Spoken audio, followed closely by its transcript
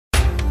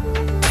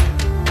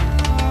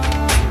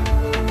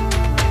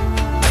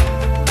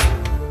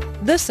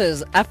This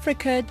is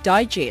Africa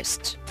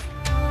Digest.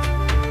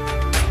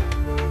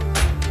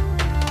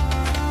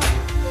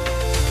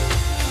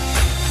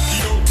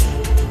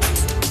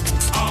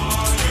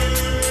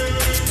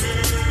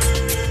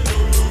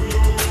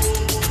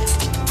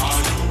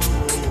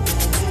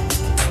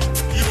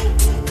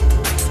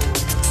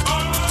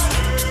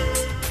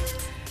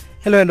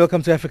 Hello and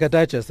welcome to Africa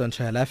Digest on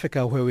Channel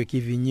Africa, where we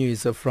give you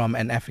news from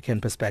an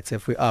African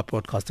perspective. We are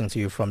broadcasting to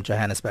you from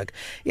Johannesburg.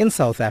 In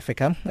South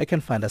Africa, you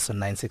can find us on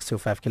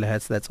 9625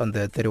 kilohertz. That's on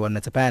the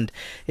 31-meter band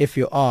if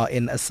you are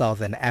in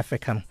Southern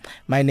Africa.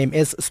 My name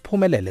is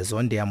Spumelele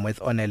Zondi. I'm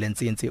with Onel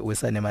Nzinti,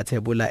 Wisane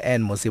Matebula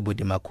and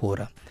Mosibudi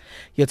Makura.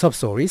 Your top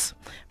stories: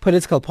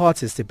 political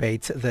parties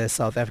debate the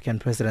South African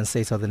President's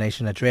State of the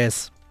Nation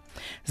address.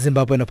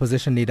 Zimbabwean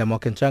opposition leader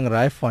Morgan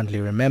Tsvangirai fondly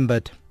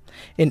remembered.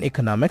 In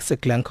economics,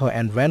 Glencore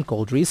and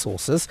Randgold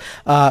Resources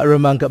are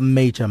among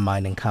major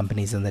mining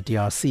companies in the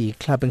DRC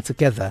clubbing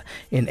together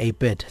in a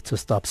bid to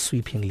stop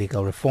sweeping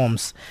legal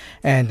reforms.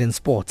 And in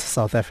sports,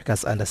 South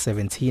Africa's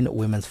under-17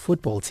 women's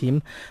football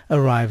team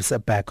arrives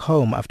back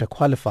home after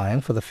qualifying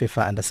for the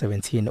FIFA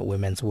Under-17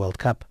 Women's World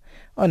Cup.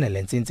 Onel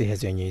Nzinti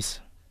has your news.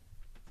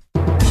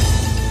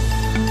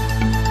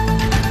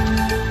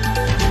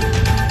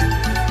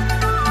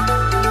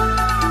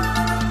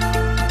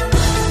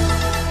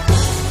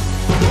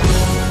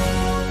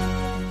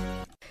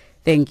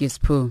 Thank you,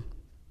 Spoo.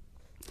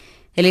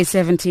 At least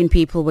 17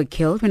 people were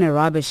killed when a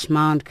rubbish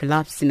mound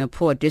collapsed in a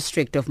poor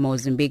district of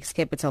Mozambique's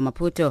capital,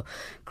 Maputo,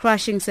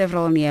 crushing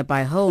several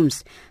nearby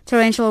homes.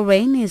 Torrential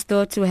rain is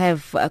thought to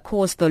have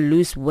caused the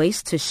loose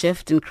waste to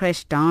shift and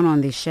crash down on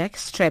the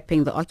shacks,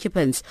 trapping the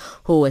occupants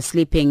who were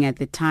sleeping at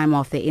the time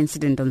of the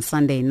incident on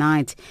Sunday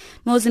night.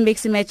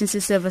 Mozambique's emergency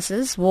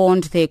services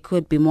warned there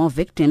could be more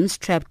victims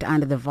trapped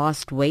under the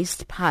vast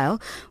waste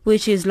pile,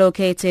 which is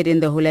located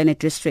in the Hulene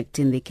district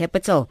in the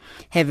capital.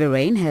 Heavy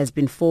rain has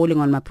been falling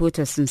on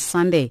Maputo since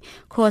Sunday,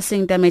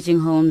 causing damaging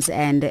homes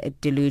and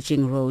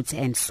deluging roads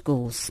and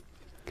schools.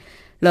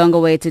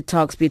 Long-awaited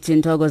talks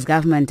between Togo's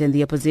government and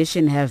the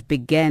opposition have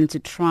begun to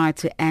try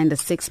to end a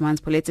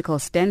 6-month political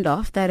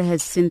standoff that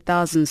has seen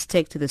thousands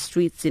take to the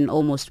streets in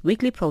almost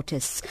weekly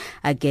protests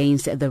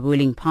against the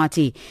ruling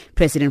party.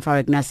 President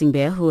Farouk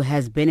Nassingbe, who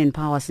has been in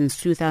power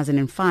since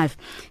 2005,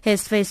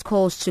 has faced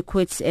calls to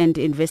quit and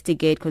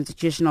investigate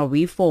constitutional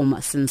reform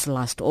since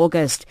last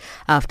August.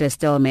 After a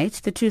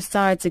stalemate, the two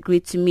sides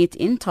agreed to meet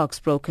in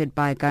talks brokered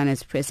by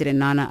Ghana's President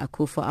Nana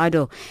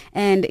Akufo-Addo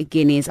and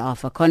Guinea's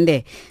Alpha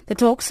Conde. The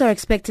talks are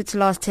expected to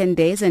last 10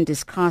 days and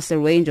discuss a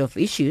range of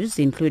issues,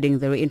 including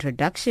the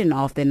reintroduction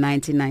of the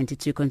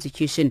 1992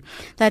 Constitution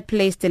that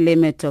placed a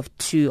limit of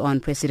 2 on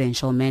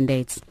presidential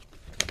mandates.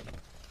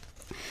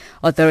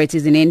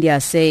 Authorities in India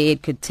say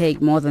it could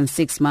take more than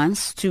 6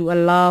 months to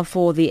allow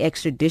for the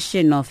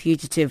extradition of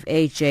fugitive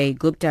Ajay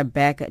Gupta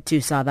back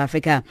to South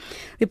Africa.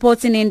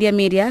 Reports in India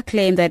media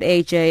claim that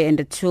Ajay and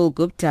Atul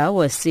Gupta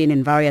were seen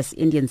in various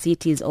Indian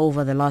cities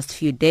over the last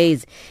few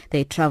days.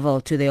 They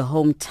travelled to their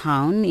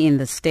hometown in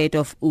the state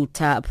of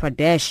Uttar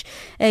Pradesh.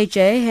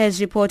 Ajay has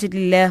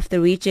reportedly left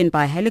the region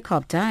by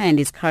helicopter and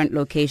his current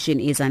location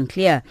is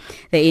unclear.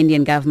 The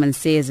Indian government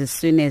says as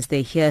soon as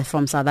they hear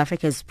from South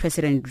Africa's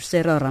President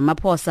Cyril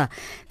Ramaphosa,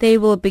 they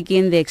will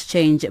begin the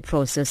exchange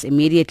process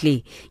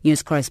immediately.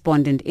 News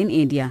correspondent in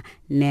India,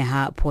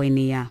 Neha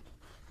Poinia.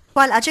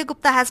 While Ajay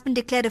Gupta has been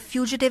declared a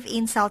fugitive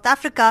in South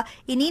Africa,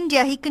 in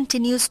India he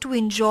continues to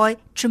enjoy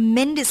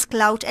tremendous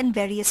clout and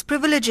various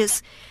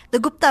privileges. The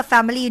Gupta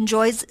family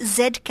enjoys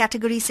Z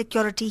category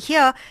security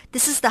here.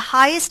 This is the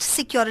highest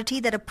security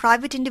that a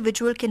private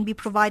individual can be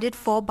provided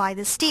for by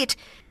the state.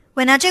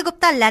 When Ajay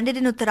Gupta landed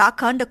in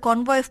Uttarakhand, a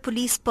convoy of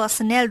police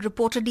personnel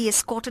reportedly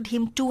escorted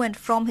him to and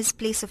from his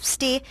place of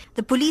stay.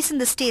 The police in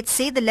the state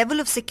say the level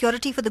of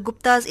security for the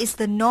Guptas is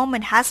the norm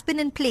and has been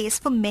in place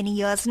for many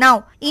years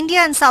now.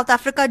 India and South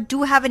Africa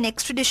do have an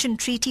extradition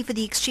treaty for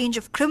the exchange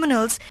of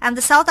criminals, and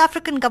the South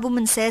African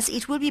government says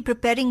it will be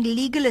preparing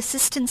legal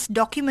assistance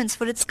documents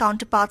for its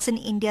counterparts in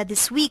India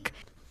this week.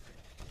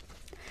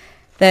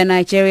 The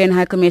Nigerian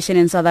High Commission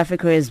in South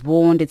Africa has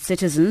warned its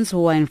citizens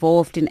who are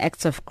involved in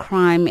acts of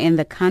crime in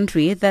the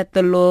country that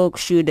the law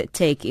should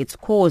take its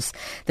course.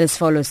 This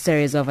follows a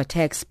series of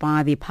attacks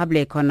by the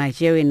public on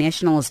Nigerian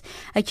nationals,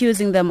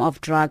 accusing them of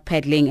drug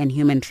peddling and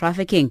human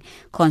trafficking.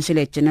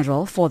 Consulate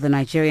General for the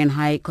Nigerian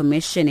High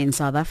Commission in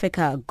South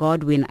Africa,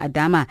 Godwin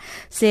Adama,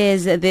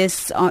 said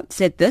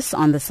this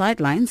on the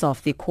sidelines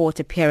of the court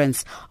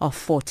appearance of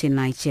 14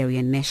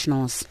 Nigerian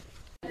nationals.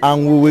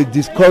 And we will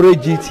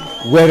discourage it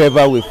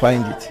wherever we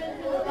find it.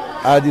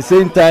 At the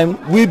same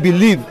time, we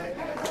believe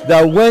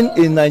that when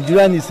a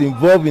Nigerian is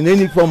involved in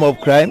any form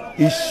of crime,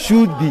 it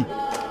should be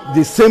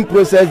the same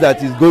process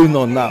that is going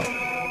on now.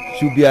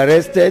 Should be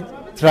arrested,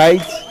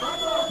 tried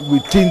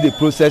within the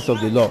process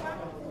of the law.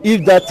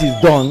 If that is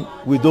done,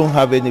 we don't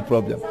have any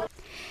problem.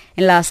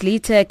 And lastly,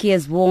 Turkey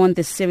has warned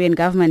the Syrian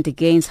government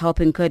against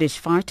helping Kurdish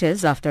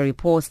fighters after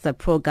reports that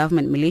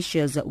pro-government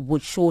militias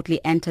would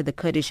shortly enter the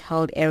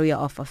Kurdish-held area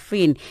of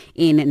Afrin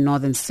in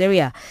northern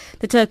Syria.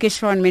 The Turkish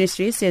Foreign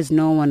Ministry says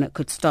no one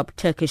could stop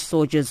Turkish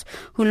soldiers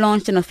who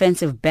launched an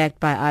offensive backed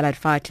by Allied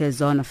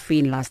fighters on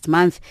Afrin last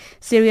month.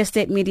 Syria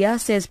state media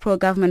says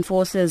pro-government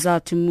forces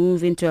are to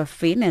move into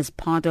Afrin as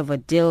part of a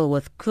deal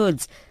with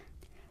Kurds.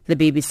 The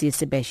BBC's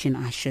Sebastian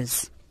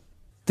Ashes.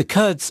 The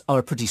Kurds are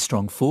a pretty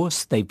strong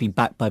force. They've been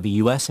backed by the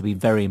US. They've been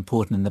very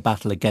important in the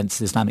battle against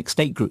the Islamic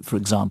State group, for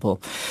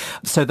example.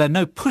 So they're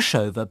no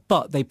pushover,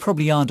 but they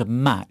probably aren't a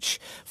match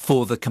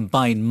for the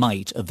combined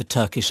might of the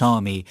Turkish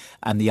army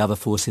and the other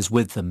forces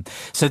with them.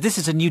 So this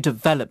is a new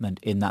development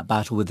in that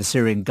battle with the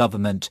Syrian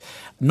government,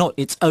 not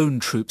its own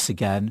troops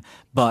again,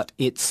 but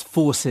its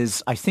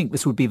forces. I think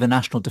this would be the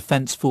National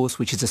Defence Force,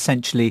 which is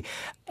essentially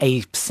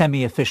a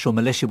semi-official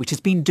militia, which has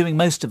been doing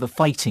most of the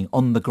fighting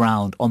on the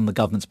ground on the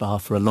government's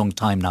behalf for a long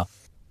time now.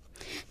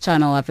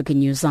 Channel Africa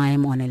News, I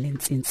am Onelin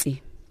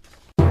Sinsi.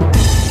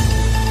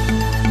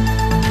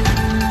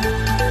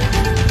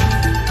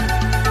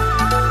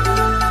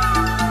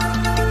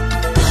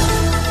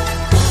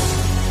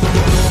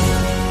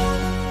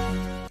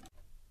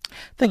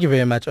 Thank you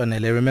very much,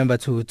 Onele. Remember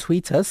to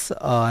tweet us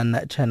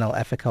on Channel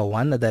Africa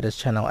 1. That is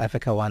Channel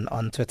Africa 1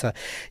 on Twitter.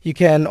 You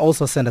can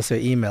also send us your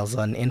emails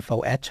on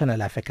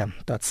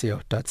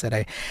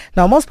info@channelafrica.co.za.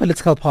 Now, most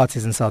political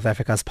parties in South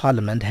Africa's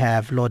parliament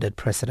have lauded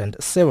President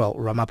Cyril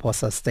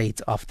Ramaphosa's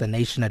State of the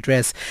Nation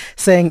address,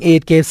 saying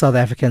it gave South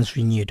Africans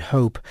renewed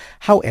hope.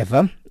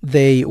 However,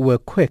 they were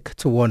quick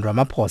to warn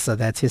Ramaphosa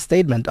that his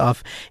statement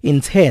of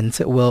intent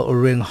will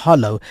ring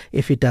hollow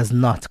if he does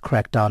not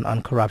crack down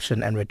on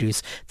corruption and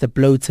reduce the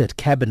bloated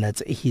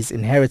cabinet he's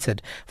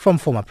inherited from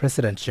former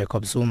President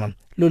Jacob Zuma.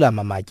 Lula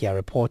Mamagia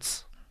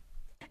reports.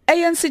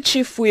 ANC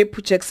Chief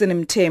Whip Jackson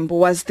Mthembu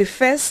was the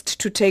first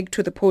to take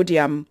to the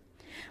podium.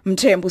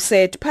 Mthembu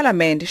said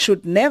Parliament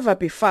should never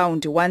be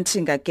found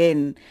wanting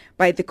again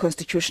by the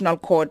Constitutional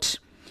Court.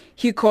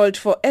 He called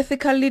for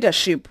ethical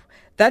leadership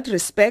that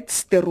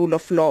respects the rule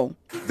of law.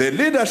 The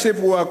leadership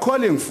we are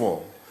calling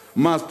for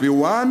must be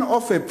one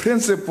of a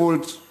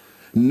principled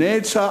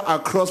nature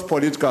across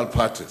political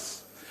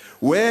parties,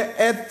 where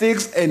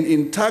ethics and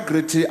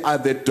integrity are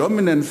the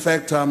dominant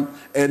factor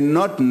and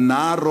not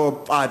narrow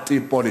party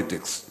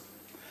politics.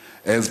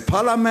 As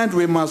Parliament,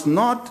 we must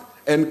not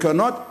and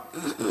cannot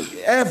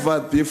ever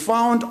be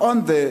found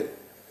on the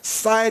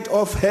side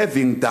of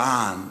having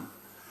done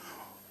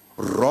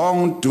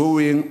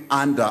wrongdoing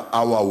under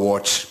our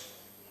watch.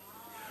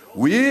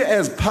 We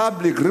as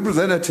public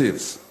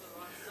representatives,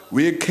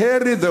 we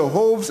carry the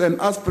hopes and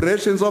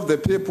aspirations of the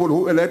people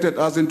who elected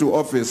us into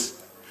office.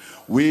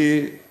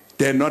 We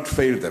dare not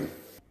fail them.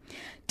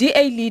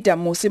 DA leader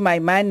Mmusi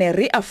Maimane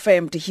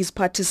reaffirmed his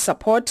party's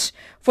support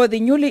for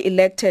the newly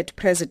elected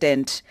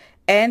president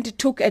and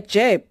took a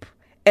jab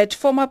at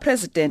former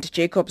President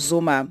Jacob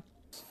Zuma.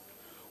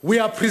 We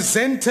are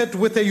presented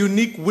with a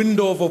unique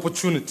window of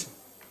opportunity.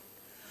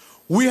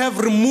 We have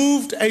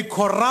removed a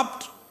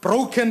corrupt,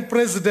 broken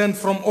president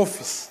from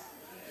office.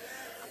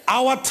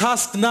 Our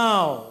task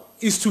now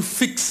is to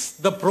fix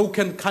the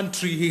broken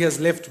country he has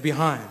left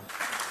behind.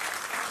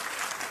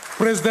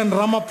 President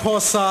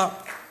Ramaphosa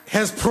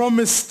has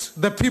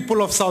promised the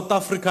people of South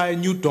Africa a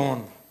new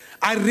dawn.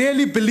 I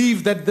really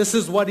believe that this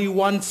is what he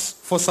wants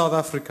for South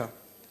Africa.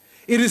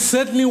 It is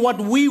certainly what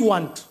we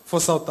want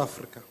for South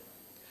Africa.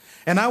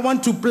 And I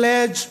want to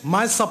pledge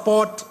my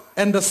support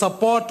and the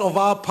support of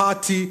our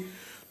party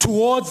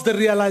towards the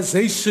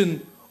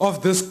realization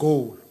of this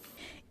goal.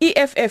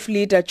 EFF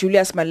leader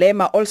Julius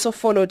Malema also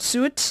followed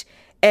suit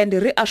and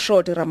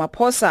reassured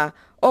Ramaphosa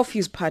of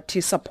his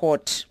party's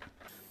support.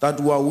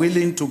 That we are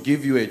willing to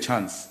give you a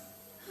chance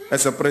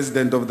as a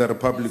President of the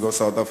Republic of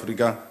South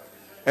Africa,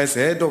 as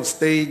head of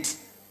state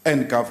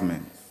and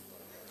government.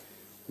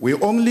 We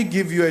only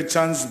give you a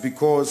chance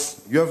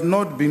because you have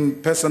not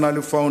been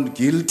personally found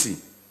guilty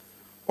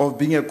of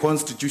being a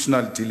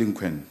constitutional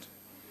delinquent.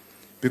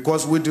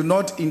 Because we do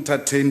not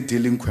entertain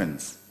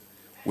delinquents.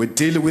 We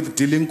deal with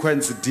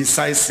delinquents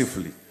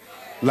decisively,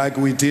 like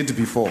we did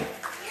before.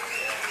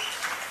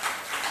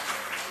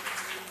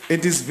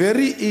 It is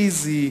very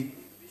easy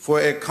for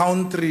a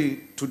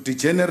country to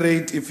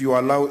degenerate if you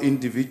allow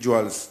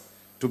individuals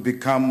to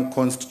become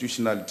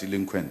constitutional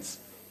delinquents.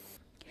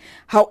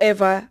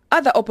 However,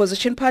 other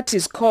opposition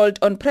parties called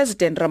on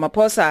President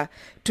Ramaphosa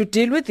to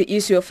deal with the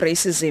issue of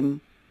racism.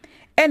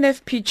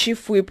 NFP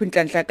Chief Whip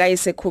Nhlanhla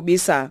Kaise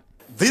Khubisa.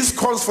 This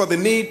calls for the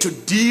need to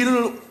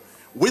deal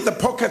with the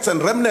pockets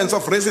and remnants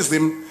of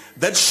racism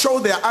that show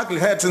their ugly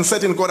heads in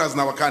certain corners in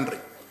our country.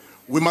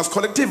 We must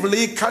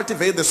collectively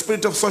cultivate the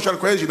spirit of social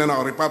cohesion in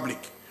our republic.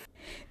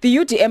 The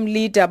UDM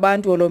leader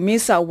Bantu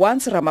Olomisa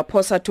wants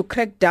Ramaphosa to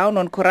crack down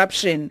on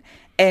corruption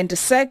and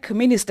sack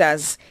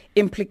ministers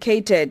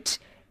implicated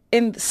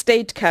in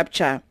state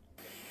capture.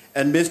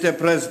 And Mr.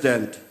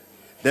 President,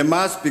 there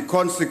must be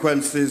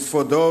consequences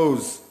for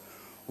those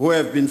who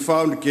have been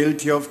found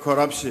guilty of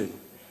corruption.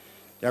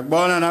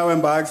 Yakubona nawe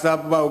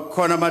mbakisapha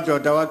ukhona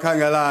amadoda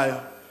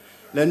awakhangelayo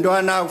Le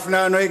ntwana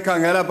kufuneka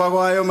noyikhangela pha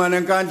kwayo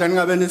manenkandla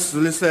ningabe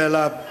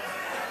nisizulisela.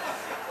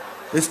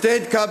 The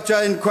state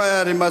capture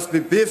inquiry must be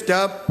beefed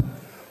up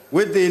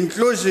with the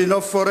inclusion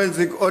of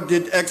forensic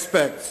audit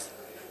experts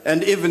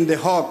and even the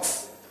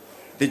Hawks.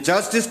 The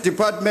Justice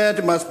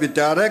Department must be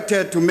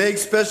directed to make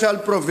special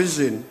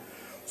provision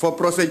for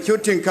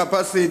prosecuting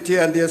capacity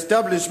and the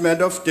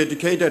establishment of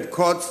dedicated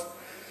courts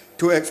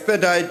to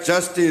expedite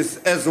justice,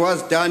 as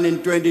was done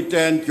in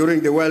 2010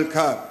 during the World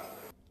Cup.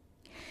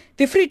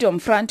 The Freedom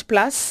Front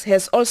Plus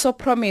has also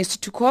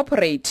promised to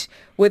cooperate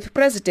with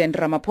President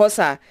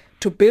Ramaphosa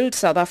to build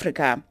South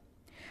Africa.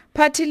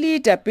 Party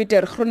leader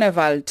Peter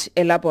Groenewald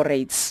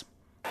elaborates.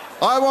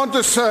 I want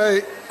to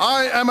say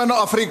I am an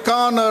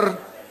Afrikaner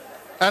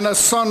and a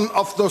son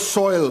of the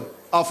soil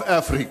of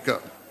Africa.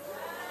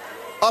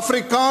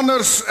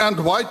 Afrikaners and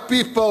white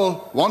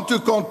people want to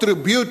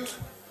contribute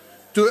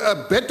to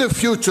a better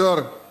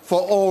future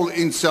for all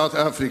in South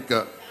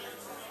Africa.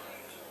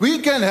 We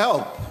can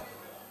help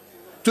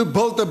to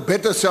build a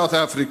better South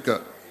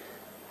Africa,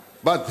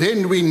 but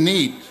then we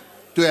need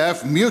to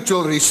have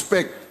mutual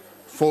respect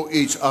for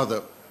each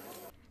other.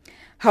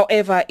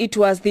 However, it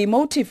was the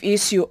emotive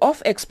issue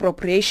of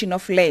expropriation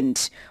of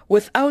land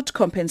without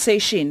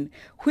compensation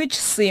which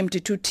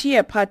seemed to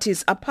tear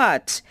parties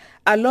apart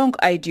along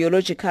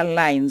ideological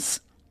lines.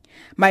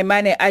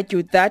 Maimane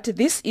argued that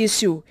this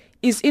issue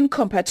is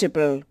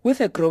incompatible with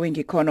a growing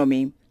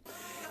economy.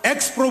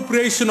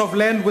 Expropriation of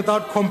land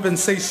without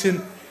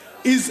compensation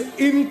is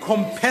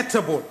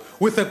incompatible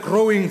with a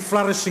growing,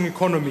 flourishing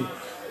economy.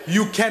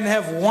 You can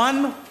have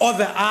one or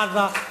the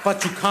other,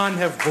 but you can't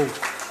have both.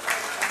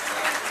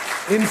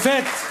 In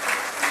fact,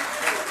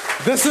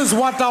 this is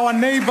what our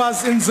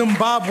neighbors in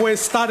Zimbabwe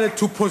started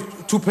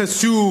to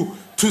pursue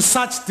to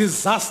such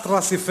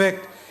disastrous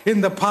effect in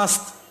the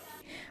past.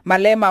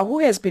 Malema, who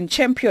has been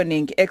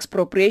championing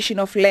expropriation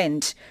of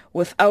land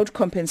without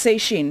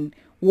compensation,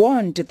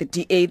 warned the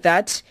DA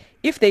that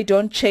if they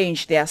don't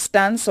change their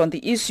stance on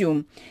the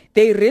issue,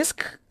 they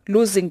risk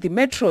losing the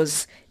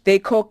metros they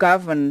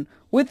co-govern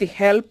with the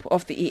help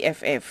of the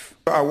EFF.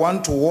 I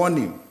want to warn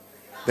him,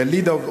 the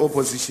leader of the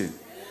opposition,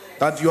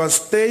 that your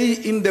stay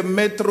in the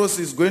metros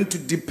is going to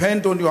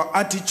depend on your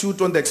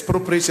attitude on the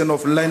expropriation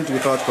of land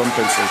without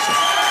compensation.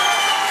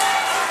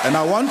 And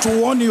I want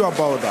to warn you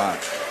about that,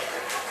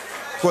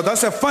 because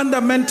that's a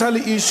fundamental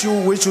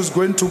issue which is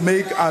going to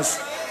make us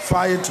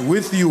fight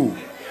with you.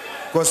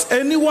 Because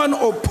anyone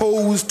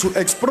opposed to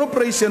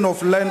expropriation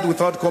of land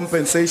without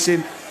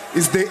compensation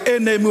is the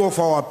enemy of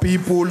our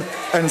people,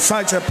 and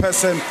such a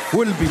person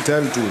will be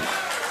dealt with.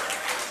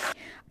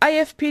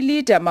 IFP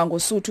leader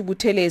Mangosuthu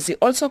Buthelezi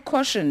also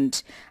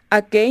cautioned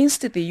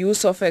against the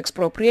use of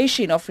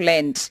expropriation of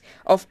land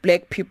of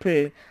black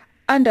people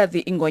under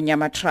the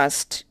Ingonyama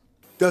Trust.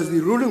 Does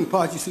the ruling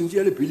party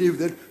sincerely believe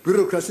that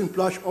bureaucrats in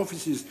plush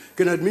offices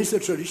can administer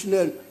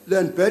traditional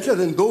land better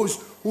than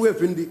those who have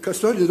been the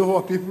custodians of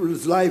our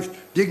people's lives,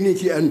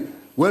 dignity and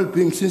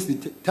well-being since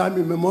the time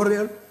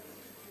immemorial?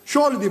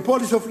 Surely the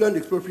policy of land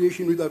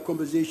expropriation without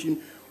compensation,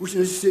 which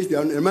necessitates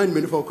the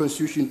amendment of our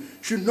constitution,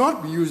 should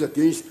not be used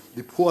against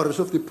the poorest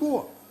of the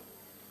poor.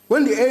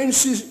 When the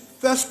ANC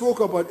first spoke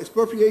about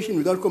expropriation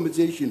without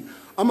compensation,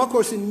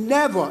 Amakosi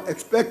never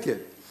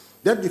expected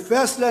that the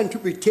first land to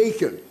be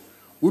taken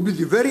would be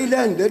the very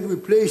land that we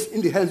place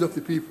in the hands of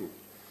the people.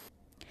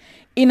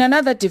 In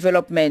another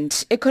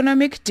development,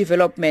 Economic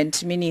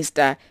Development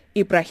Minister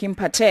Ibrahim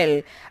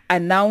Patel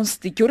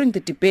announced during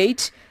the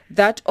debate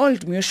that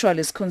Old Mutual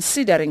is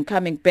considering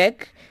coming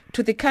back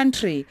to the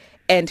country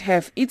and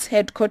have its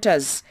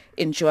headquarters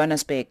in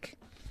Johannesburg.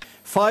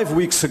 5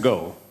 weeks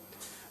ago,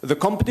 the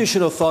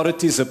competition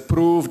authorities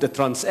approved a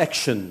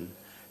transaction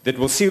that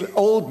will see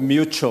Old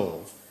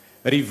Mutual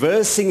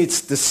reversing its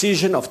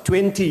decision of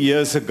 20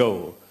 years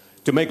ago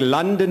to make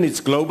London its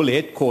global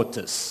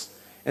headquarters.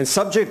 And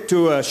subject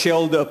to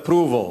shareholder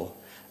approval,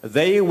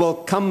 they will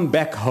come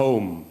back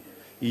home,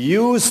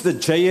 use the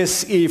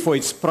JSE for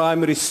its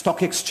primary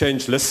stock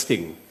exchange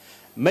listing,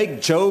 make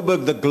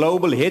Joburg the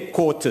global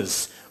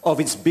headquarters of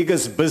its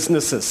biggest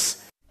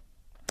businesses.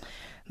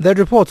 The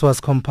report was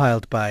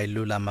compiled by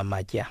Lula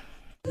Mamadia.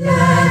 Let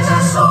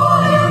us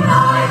all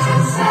unite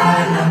and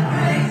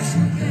celebrate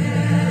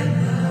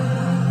together.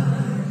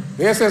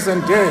 This is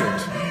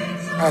indeed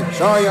a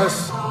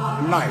joyous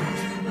night.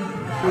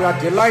 We are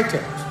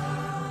delighted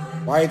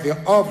by the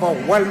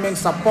overwhelming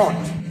support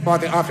for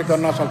the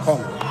African National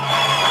Congress.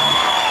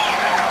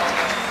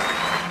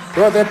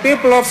 To the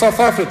people of South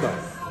Africa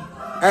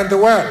and the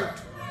world,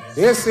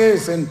 this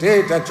is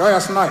indeed a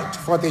joyous night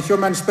for the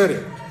human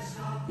spirit.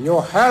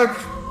 Your help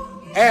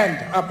and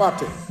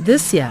apartheid.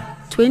 This year,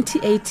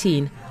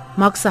 2018,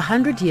 marks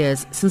 100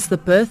 years since the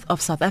birth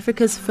of South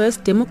Africa's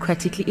first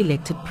democratically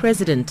elected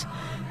president,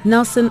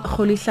 Nelson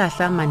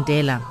Rolihlahla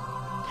Mandela.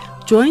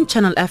 Join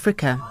Channel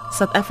Africa,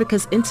 South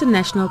Africa's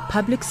international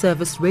public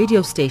service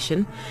radio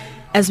station,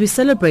 as we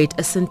celebrate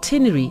a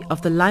centenary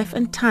of the life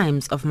and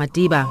times of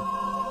Madiba.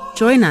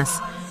 Join us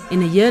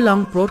in a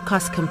year-long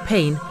broadcast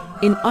campaign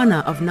in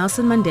honor of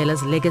Nelson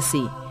Mandela's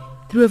legacy.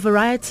 through a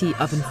variety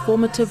of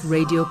informative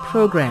radio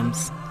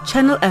programs.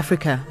 Channel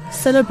Africa,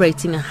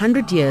 celebrating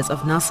 100 years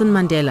of Nelson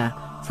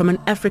Mandela from an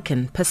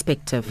African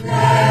perspective.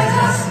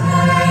 Let us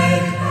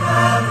make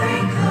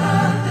Africa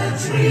the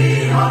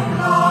tree of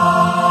life.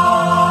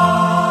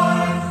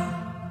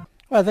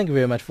 Well, thank you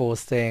very much for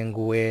staying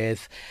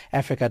with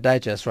Africa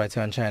Digest right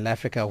here on Channel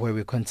Africa, where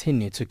we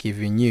continue to give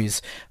you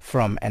news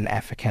from an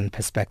African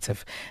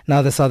perspective.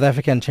 Now, the South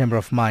African Chamber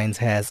of Mines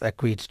has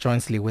agreed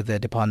jointly with the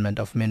Department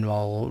of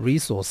Mineral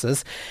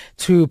Resources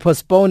to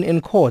postpone in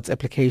court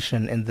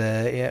application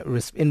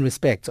in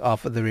respect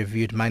of the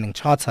reviewed mining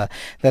charter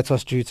that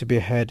was due to be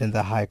heard in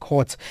the High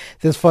Court.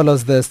 This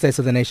follows the State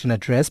of the Nation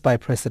address by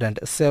President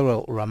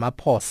Cyril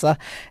Ramaphosa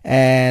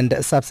and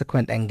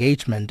subsequent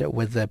engagement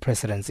with the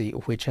presidency,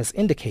 which has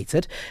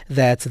indicated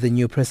that the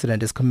new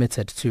president is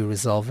committed to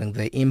resolving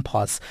the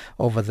impasse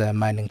over the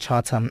mining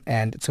charter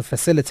and to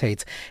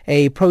facilitate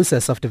a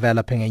process of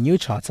developing a new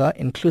charter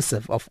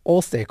inclusive of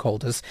all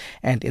stakeholders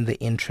and in the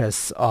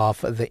interests of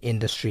the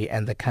industry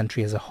and the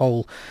country as a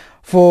whole.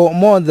 For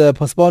more on the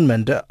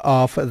postponement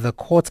of the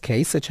court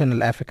case,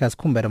 Channel Africa's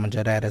Kumbero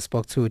Manjarere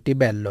spoke to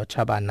Tibello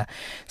Chabana,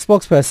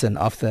 spokesperson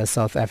of the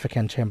South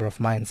African Chamber of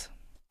Mines.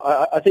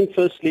 I think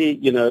firstly,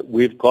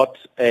 we've got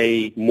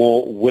a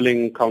more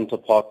willing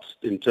counterpart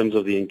in terms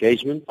of the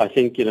engagement. I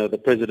think,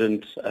 the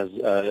president, as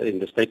in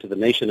the State of the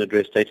Nation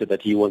address, stated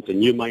that he wants a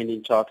new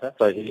mining charter.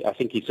 So I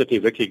think he certainly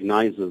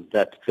recognizes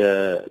that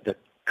the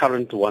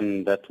current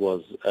one that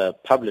was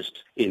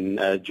published in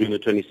June of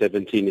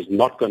 2017 is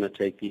not going to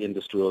take the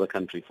industry or the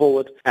country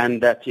forward,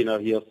 and that, he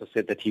also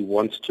said that he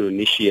wants to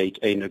initiate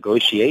a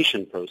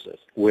negotiation process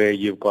where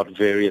you've got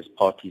various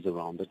parties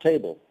around the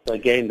table. So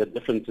again, the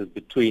differences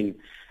between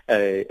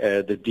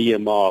the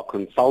DMR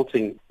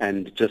consulting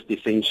and just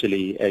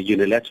essentially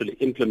unilaterally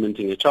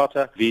implementing a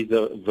charter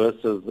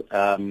versus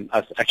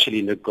us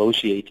actually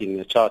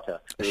negotiating a charter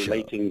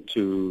relating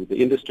to the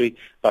industry,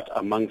 but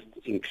amongst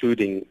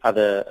including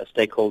other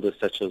stakeholders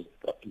such as,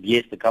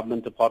 yes, the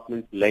government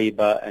department,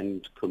 labor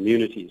and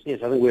communities.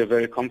 Yes, I think we're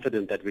very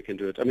confident that we can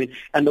do it.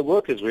 And the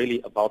work is really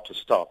about to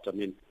start.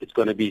 It's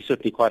going to be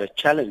certainly quite a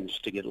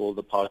challenge to get all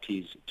the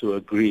parties to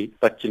agree.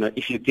 But,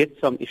 if you get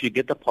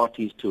the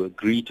parties to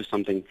agree to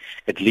something,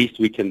 at least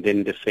we can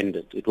then defend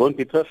it. It won't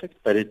be perfect,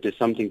 but it is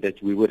something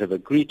that we would have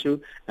agreed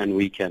to and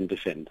we can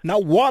defend. Now,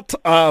 what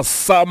are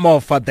some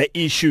of the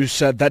issues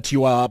that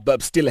you are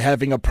still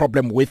having a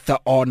problem with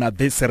on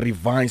this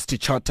revised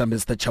charter,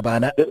 Mr.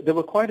 Chabana? There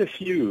were quite a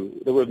few.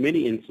 There were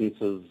many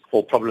instances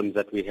or problems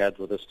that we had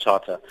with this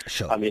charter.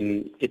 Sure.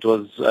 It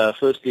was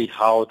firstly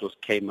how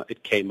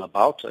it came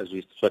about, as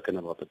we've spoken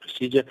about the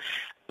procedure.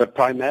 But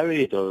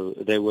primarily, though,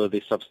 there were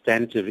the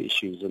substantive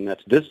issues, and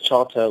that this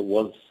charter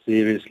was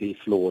seriously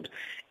flawed.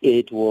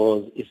 It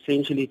was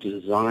essentially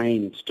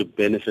designed to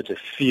benefit a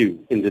few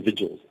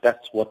individuals.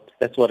 That's what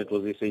it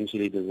was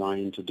essentially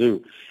designed to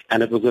do.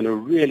 And it was going to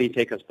really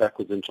take us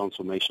backwards in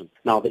transformation.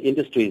 Now, the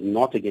industry is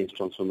not against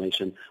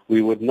transformation.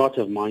 We would not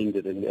have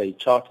minded a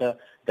charter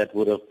that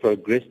would have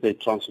progressed their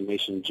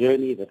transformation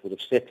journey, that would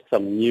have set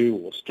some new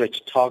or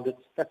stretched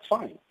targets. That's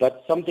fine.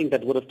 But something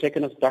that would have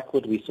taken us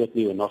backward, we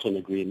certainly were not in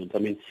agreement.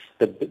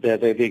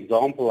 The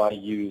example I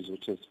use,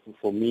 which is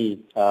for me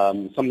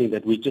something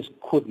that we just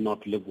could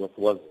not live with,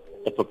 was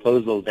the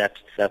proposal that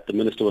the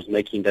minister was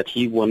making, that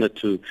he wanted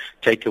to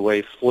take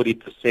away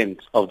 40%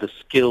 of the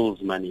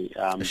skills money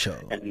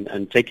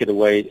and take it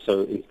away.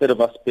 So instead of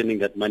us spending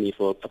that money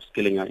for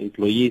upskilling our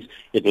employees,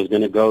 it was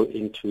going to go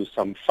into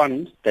some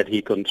fund that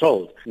he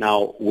controlled.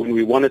 Now, when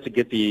we wanted to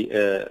get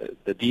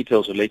the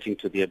details relating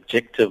to the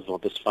objective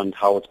of this fund,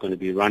 how it's going to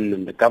be run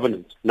and the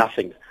governance,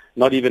 nothing.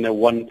 Not even a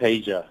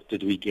one-pager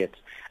did we get.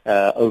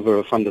 Over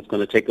a fund that's going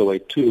to take away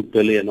 2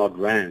 billion odd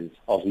rands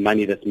of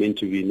money that's meant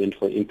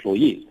for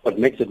employees. What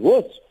makes it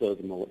worse,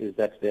 furthermore, is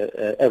that there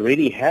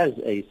already has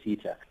a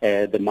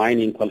CETA, the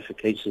Mining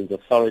Qualifications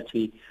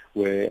Authority,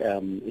 where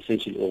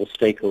essentially all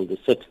stakeholders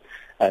sit,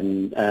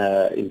 and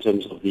in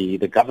terms of the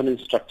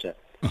governance structure.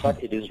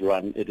 But it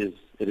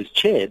is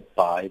chaired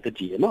by the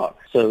DMR.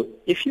 So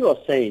if you are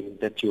saying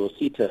that your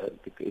CETA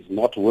is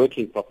not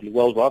working properly,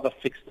 well, rather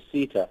fix the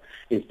CETA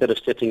instead of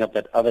setting up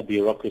that other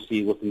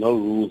bureaucracy with no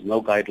rules,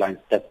 no guidelines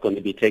that's going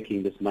to be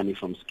taking this money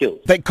from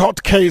skills. The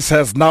court case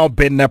has now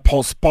been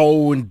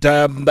postponed.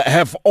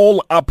 Have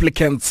all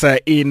applicants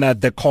in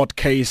the court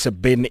case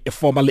been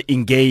formally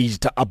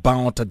engaged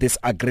about this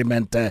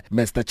agreement,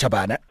 Mr.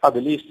 Chabana? I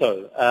believe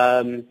so.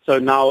 So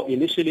now,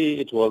 initially,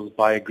 it was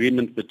by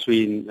agreement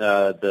between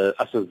us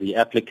as the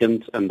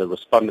applicant and the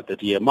respondent, the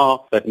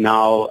DMR, but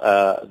now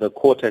the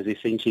court has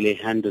essentially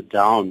handed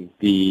down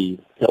the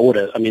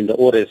order. The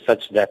order is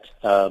such that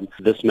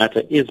this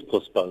matter is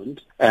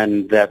postponed,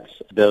 and that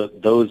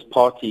those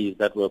parties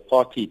that were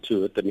party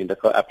to it, the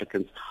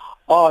co-applicants,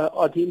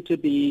 are deemed to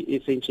be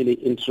essentially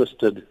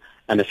interested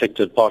and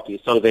affected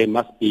parties, so they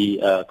must be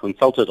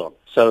consulted on.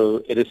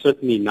 So it is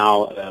certainly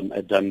now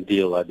a done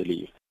deal, I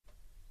believe.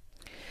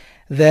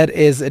 That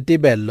is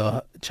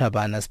Tibello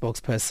Chabana,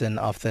 spokesperson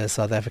of the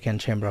South African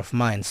Chamber of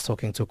Mines,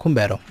 talking to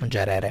Kumbero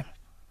Manjarere.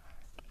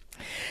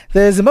 The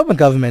Zimbabwean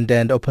government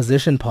and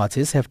opposition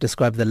parties have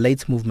described the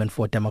late Movement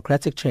for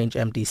Democratic Change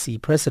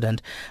MDC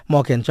president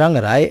Morgan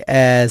Tsvangirai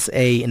as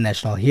a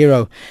national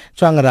hero.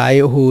 Tsvangirai,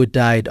 who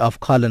died of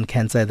colon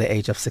cancer at the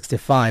age of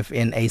 65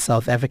 in a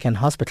South African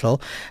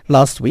hospital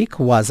last week,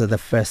 was the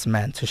first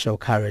man to show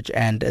courage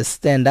and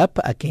stand up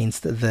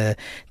against the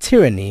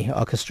tyranny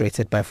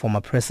orchestrated by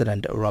former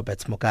President Robert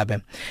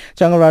Mugabe.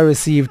 Tsvangirai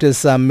received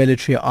some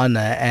military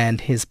honor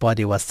and his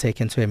body was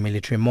taken to a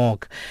military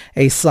morgue,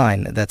 a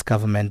sign that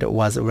government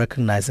was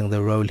recognizing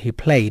the role he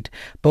played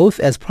both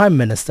as Prime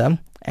Minister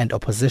and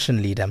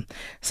opposition leader.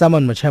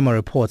 Simon Muchema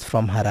reports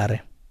from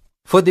Harare.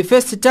 For the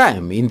first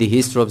time in the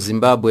history of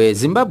Zimbabwe,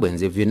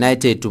 Zimbabweans have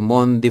united to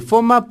mourn the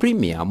former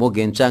Premier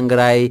Morgan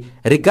Tsvangirai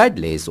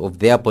regardless of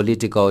their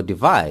political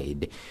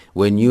divide.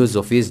 When news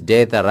of his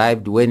death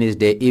arrived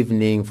Wednesday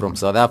evening from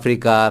South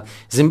Africa,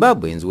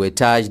 Zimbabweans were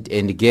touched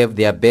and gave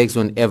their backs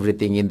on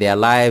everything in their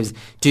lives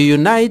to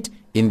unite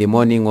in the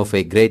mourning of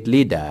a great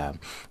leader.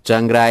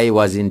 Tsvangirai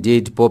was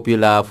indeed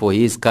popular for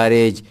his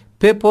courage,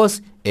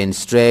 purpose and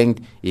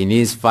strength in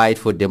his fight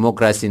for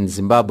democracy in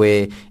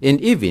Zimbabwe,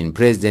 and even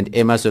President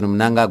Emmerson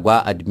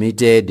Mnangagwa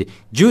admitted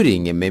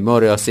during a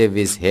memorial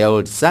service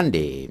held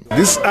Sunday.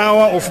 This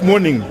hour of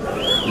mourning,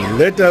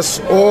 let us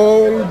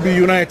all be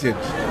united.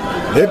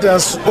 Let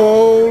us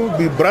all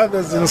be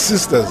brothers and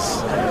sisters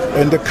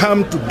and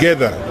come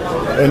together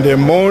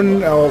and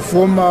mourn our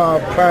former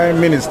Prime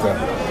Minister.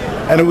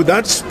 And with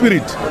that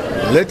spirit,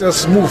 let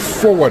us move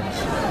forward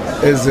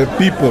as a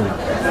people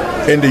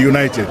and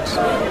united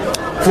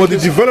for the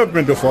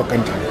development of our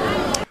country.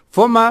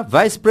 Former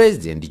Vice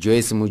President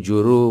Joyce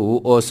Mujuru,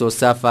 who also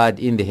suffered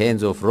in the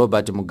hands of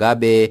Robert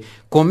Mugabe,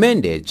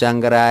 commended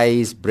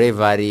Tsvangirai's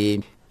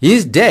bravery.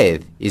 His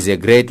death is a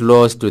great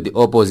loss to the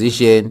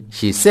opposition,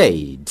 she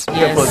said.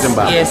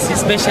 Yes,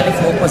 especially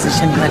for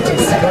opposition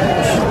parties.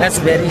 That's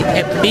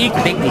a big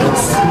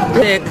loss.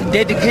 The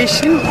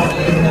dedication,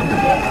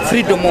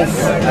 freedom of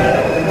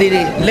the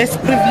less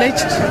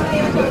privileged,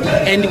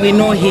 and we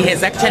know he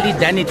has actually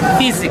done it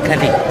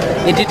physically.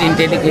 He didn't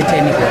delegate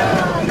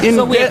anybody.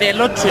 So we have a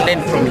lot to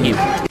learn from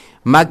him.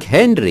 Mark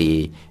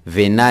Henry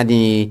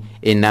Venani,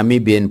 a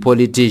Namibian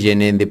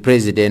politician and the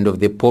president of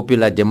the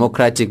Popular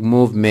Democratic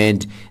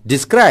Movement,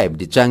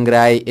 described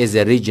Tsvangirai as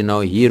a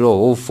regional hero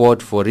who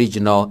fought for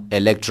regional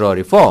electoral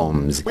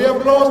reforms. We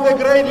have lost a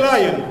great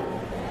lion.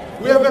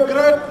 We have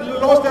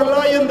lost a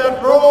lion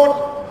that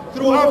rode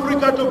through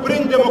Africa to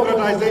bring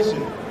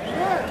democratization.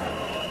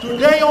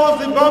 Today all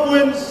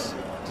Zimbabweans,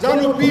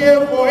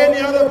 ZANU-PF or any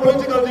other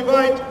political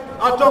divide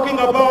are talking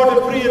about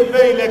a free and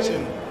fair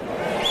election.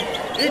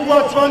 It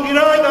was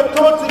Tsvangirai that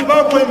taught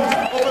Zimbabweans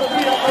of a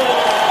free and fair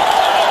election.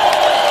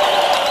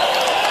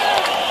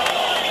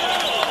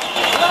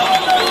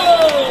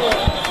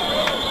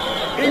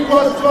 It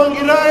was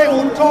Tsvangirai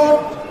who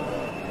taught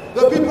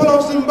the people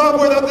of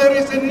Zimbabwe that there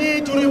is a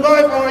need to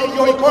revive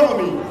your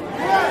economy.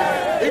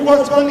 It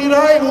was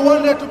Tsvangirai who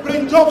wanted to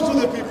bring jobs to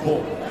the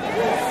people.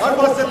 That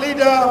was the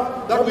leader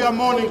that we are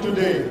mourning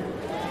today.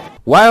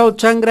 While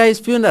Tsvangirai's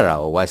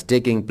funeral was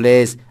taking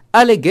place,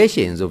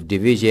 allegations of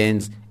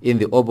divisions in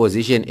the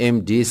opposition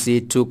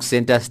MDC took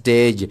center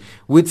stage,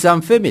 with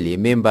some family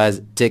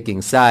members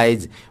taking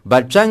sides,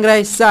 but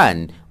Tsvangirai's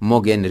son,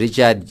 Morgan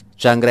Richard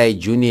Tsvangirai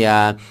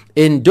Jr.,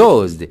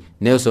 endorsed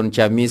Nelson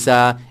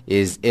Chamisa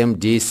as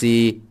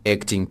MDC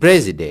acting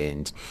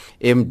president.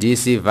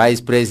 MDC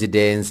vice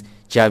presidents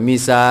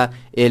Chamisa,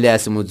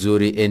 Elias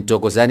Mudzuri and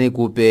Thokozani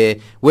Kupe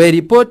were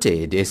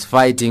reported as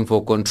fighting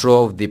for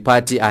control of the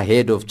party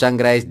ahead of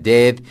Tsvangirai's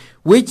death,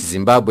 which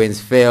Zimbabweans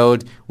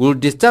felt will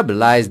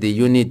destabilize the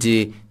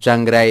unity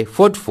Tsvangirai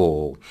fought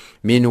for.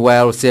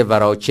 Meanwhile,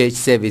 several church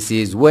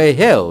services were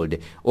held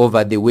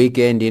over the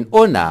weekend in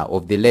honor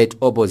of the late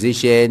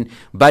opposition,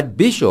 but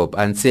Bishop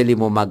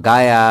Anselmo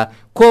Magaya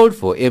called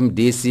for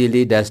MDC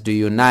leaders to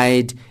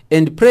unite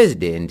and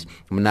President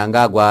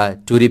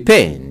Mnangagwa to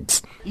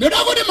repent.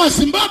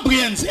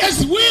 Zimbabweans,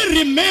 as we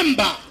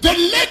remember the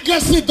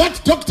legacy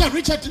that Dr.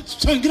 Richard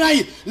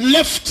Tsvangirai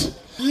left,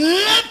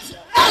 let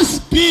us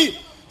be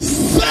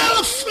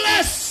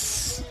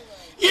selfless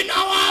in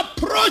our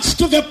approach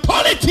to the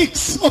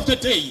politics of the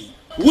day.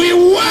 We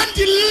want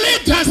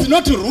leaders,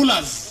 not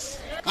rulers.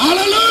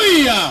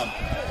 Hallelujah.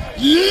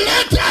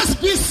 Let us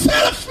be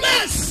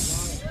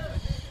selfless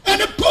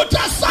and put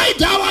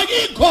aside our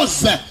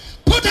egos,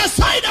 put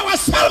aside our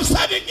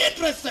self-serving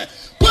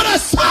interests, put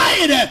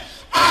aside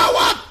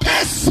our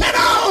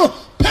personal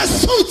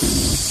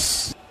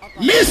pursuits.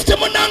 Mr.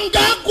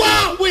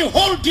 Mnangagwa, we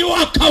hold you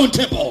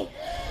accountable.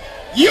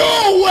 You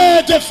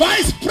were the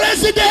vice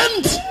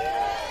president.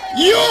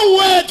 You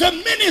were the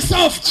minister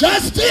of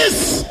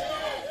justice.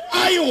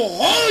 I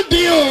hold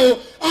you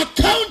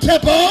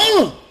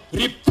accountable.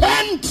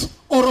 Repent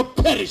or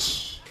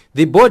perish.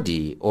 The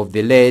body of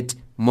the late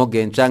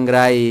Morgan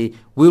Tsvangirai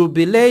will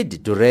be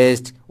laid to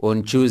rest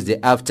on Tuesday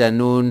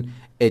afternoon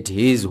at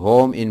his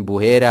home in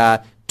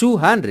Buhera,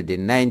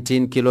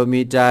 219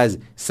 kilometers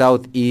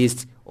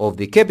southeast of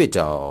the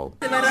capital.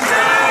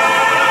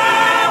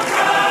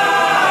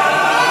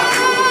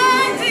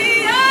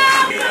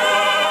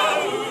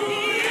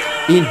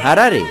 In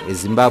Harare,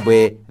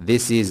 Zimbabwe,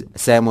 this is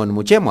Simon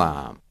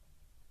Muchemwa.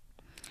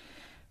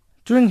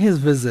 During his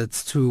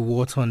visits to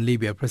war-torn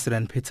Libya,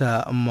 President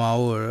Peter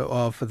Maurer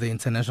of the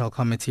International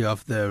Committee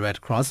of the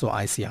Red Cross, or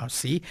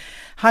ICRC,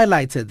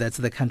 highlighted that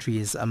the country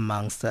is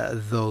amongst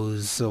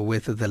those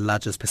with the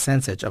largest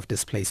percentage of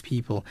displaced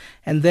people,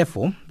 and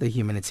therefore the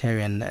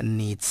humanitarian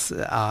needs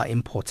are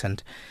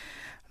important.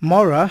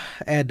 Maurer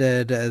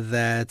added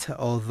that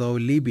although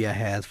Libya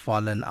has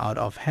fallen out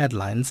of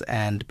headlines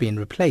and been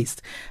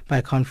replaced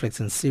by conflicts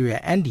in Syria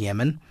and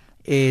Yemen,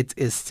 it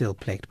is still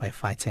plagued by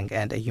fighting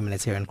and a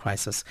humanitarian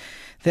crisis.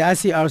 The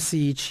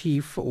ICRC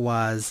chief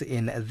was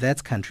in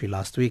that country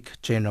last week.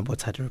 Jane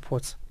Robotati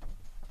reports.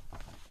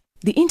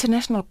 The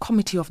International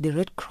Committee of the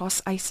Red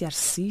Cross,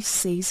 ICRC,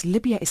 says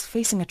Libya is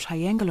facing a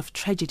triangle of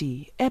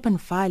tragedy: urban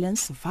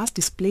violence, vast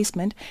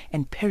displacement,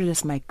 and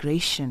perilous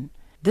migration.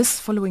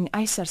 This following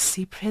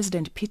ICRC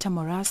President Peter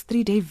Maurer's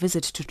 3-day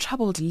visit to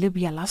troubled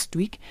Libya last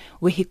week,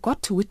 where he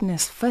got to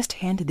witness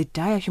firsthand the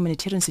dire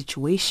humanitarian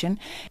situation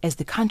as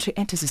the country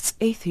enters its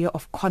 8th year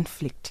of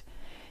conflict.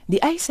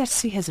 The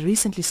ICRC has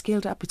recently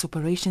scaled up its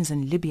operations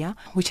in Libya,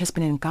 which has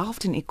been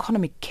engulfed in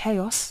economic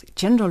chaos,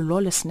 general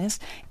lawlessness,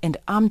 and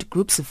armed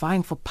groups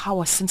vying for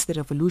power since the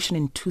revolution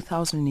in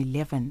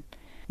 2011.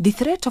 The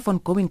threat of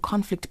ongoing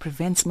conflict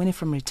prevents many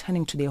from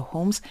returning to their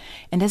homes,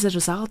 and as a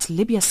result,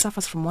 Libya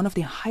suffers from one of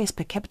the highest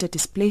per capita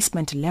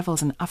displacement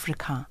levels in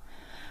Africa.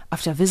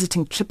 After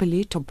visiting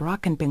Tripoli,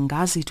 Tobruk and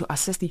Benghazi to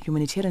assess the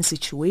humanitarian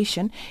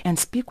situation and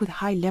speak with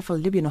high-level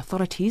Libyan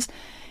authorities,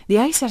 the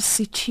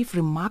ICRC chief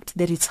remarked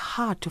that it's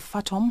hard to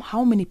fathom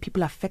how many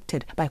people are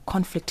affected by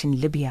conflict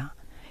in Libya.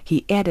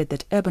 He added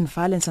that urban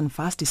violence and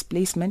vast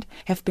displacement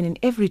have been an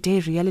everyday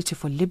reality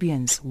for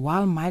Libyans,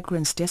 while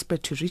migrants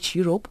desperate to reach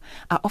Europe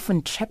are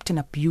often trapped and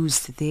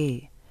abused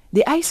there.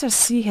 The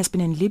ICRC has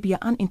been in Libya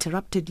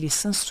uninterruptedly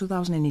since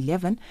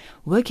 2011,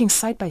 working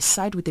side by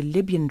side with the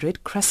Libyan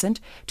Red Crescent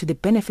to the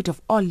benefit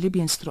of all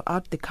Libyans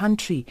throughout the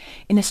country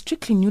in a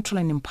strictly neutral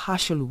and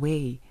impartial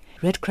way.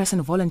 Red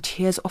Crescent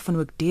volunteers often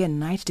work day and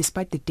night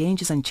despite the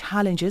dangers and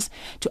challenges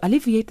to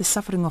alleviate the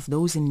suffering of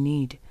those in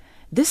need.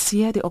 This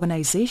year, the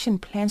organization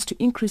plans to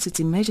increase its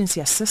emergency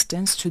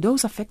assistance to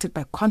those affected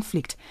by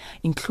conflict,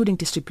 including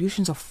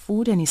distributions of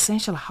food and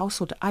essential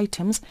household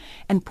items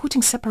and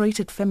putting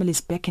separated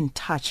families back in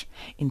touch,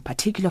 in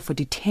particular for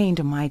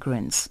detained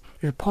migrants.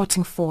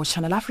 Reporting for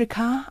Channel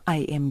Africa, I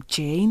am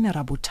Jane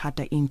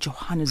Rabutata in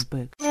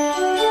Johannesburg.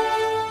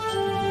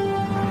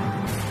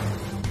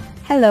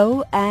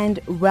 Hello and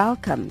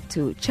welcome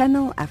to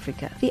Channel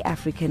Africa, the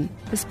African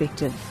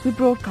Perspective. We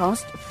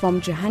broadcast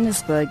from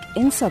Johannesburg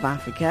in South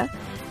Africa,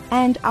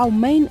 and our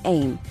main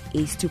aim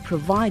is to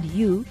provide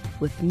you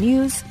with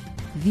news,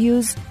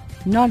 views,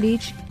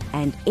 knowledge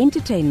and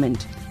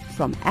entertainment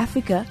from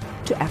Africa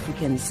to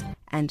Africans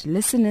and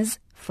listeners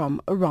from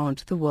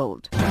around the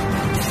world.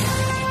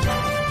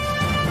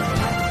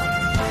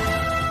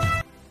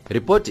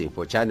 Reporting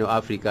for Channel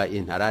Africa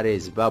in Harare,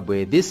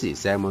 Zimbabwe, this is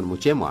Simon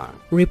Muchemwa.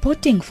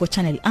 Reporting for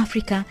Channel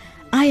Africa,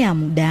 I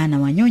am Diana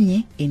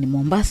Wanyonyi in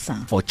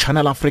Mombasa. For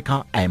Channel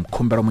Africa, I am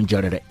Kumbero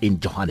Munjerere in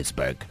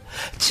Johannesburg.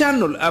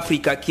 Channel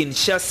Africa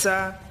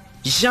Kinshasa,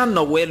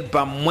 Jean-Noel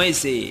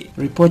Bamweze.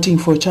 Reporting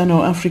for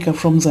Channel Africa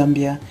from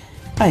Zambia,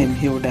 I am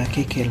Hilda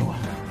Kekelwa.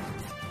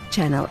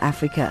 Channel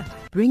Africa,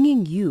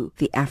 bringing you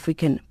the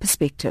African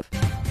perspective.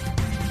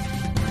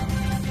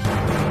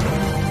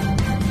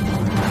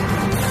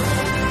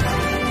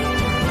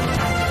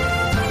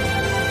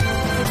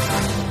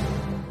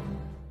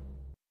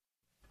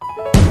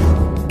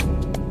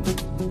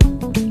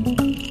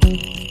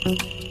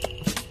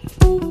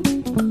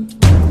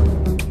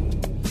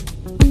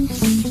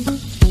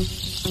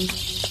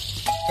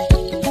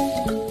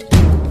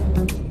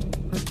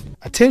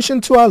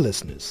 Attention to our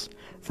listeners.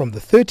 From the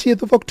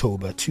 30th of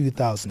October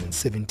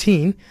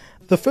 2017,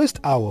 the first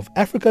hour of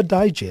Africa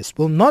Digest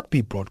will not be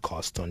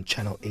broadcast on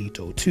Channel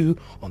 802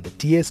 on the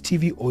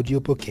DSTV audio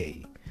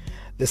bouquet.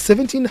 The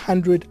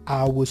 1700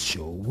 hours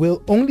show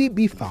will only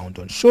be found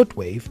on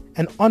shortwave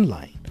and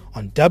online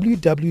on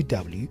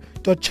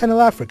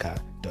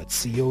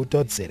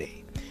www.channelafrica.co.za.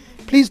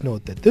 Please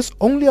note that this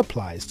only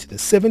applies to the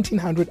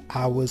 1700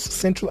 hours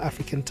Central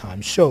African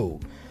Time show.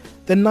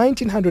 The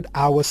 1900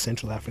 hour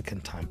Central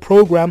African Time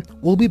program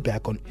will be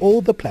back on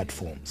all the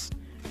platforms.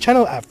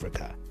 Channel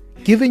Africa,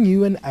 giving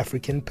you an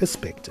African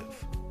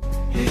perspective.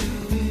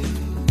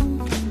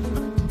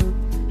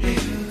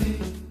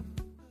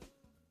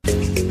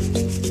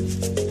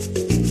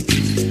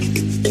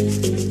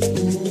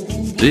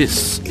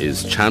 This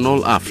is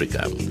Channel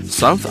Africa,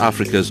 South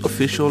Africa's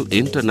official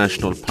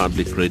international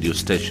public radio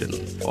station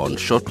on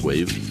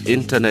shortwave,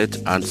 internet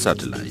and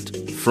satellite.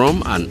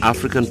 From an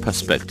African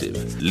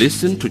perspective,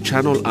 listen to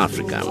Channel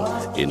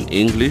Africa in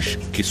English,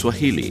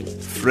 Kiswahili,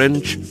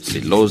 French,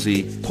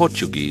 Silozi,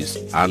 Portuguese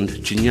and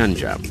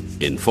Chinyanja,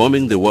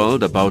 informing the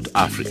world about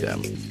Africa.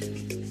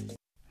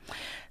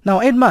 Now,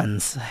 8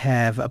 months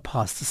have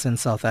passed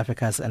since South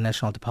Africa's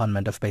National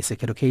Department of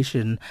Basic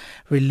Education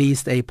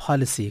released a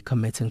policy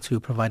committing to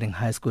providing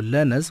high school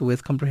learners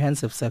with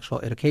comprehensive sexual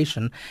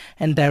education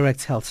and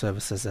direct health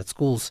services at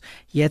schools.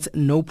 Yet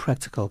no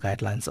practical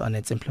guidelines on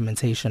its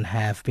implementation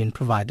have been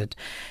provided.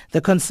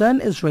 The concern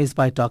is raised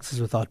by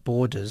Doctors Without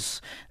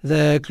Borders.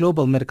 The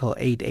Global Medical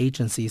Aid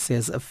Agency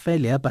says a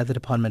failure by the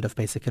Department of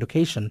Basic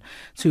Education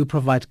to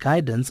provide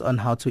guidance on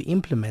how to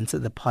implement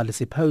the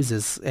policy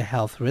poses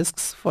health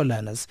risks for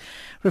learners.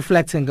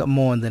 Reflecting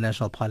more on the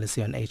national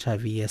policy on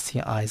HIV,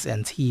 STIs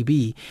and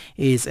TB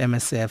is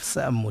MSF's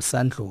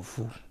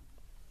Musandlovu.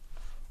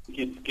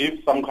 It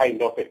gives some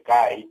kind of a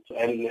guide,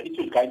 and it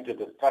will guide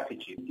the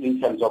strategy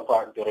in terms of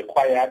the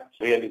required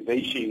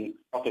realization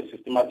of a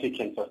systematic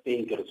and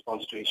sustained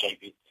response to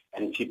HIV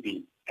and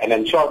TB, and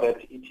ensure that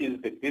it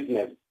is the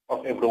business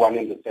of everyone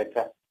in the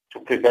sector to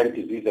prevent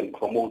disease and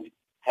promote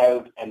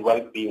health and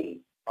well-being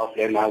of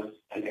learners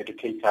and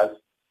educators,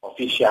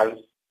 officials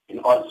in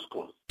all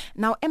schools.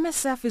 Now,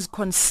 MSF is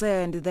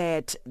concerned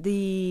that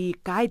the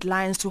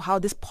guidelines to how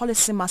this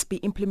policy must be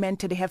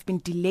implemented have been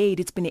delayed.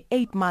 It's been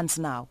 8 months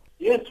now.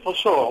 Yes, for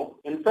sure.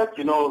 In fact,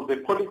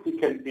 the policy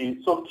can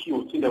be so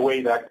cute in a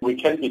way that we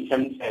can be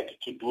tempted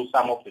to do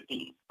some of the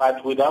things,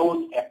 but without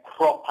a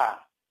proper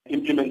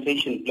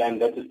implementation plan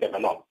that is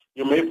developed,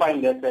 you may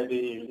find that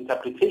the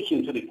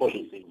interpretation to the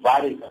policy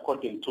varies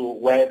according to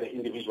where the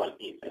individual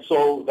is.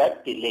 So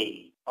that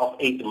delay of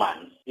 8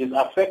 months is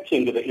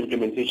affecting the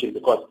implementation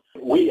because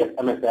we as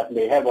MSF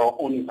may have our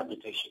own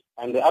interpretation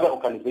and the other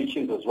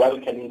organizations as well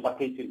can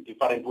interpret in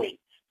different ways.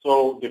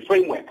 So the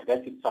framework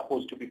that it's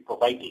supposed to be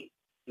providing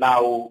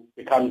now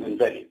becomes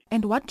invalid.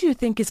 And what do you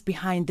think is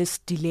behind this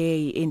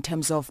delay in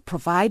terms of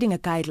providing a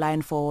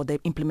guideline for the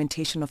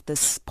implementation of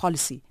this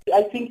policy?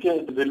 I think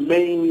the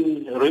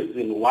main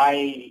reason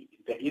why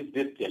there is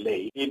this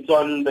delay is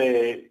on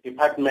the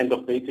Department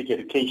of Basic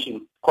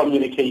Education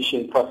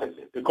communication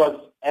processes, because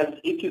as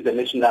it is a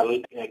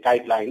national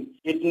guideline,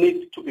 it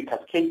needs to be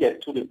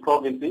cascaded to the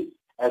provinces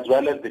as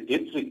well as the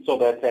districts so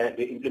that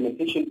the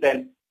implementation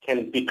plan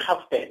can be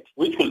crafted,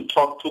 which will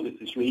talk to the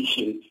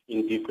situation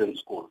in different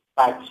schools.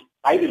 But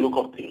by the look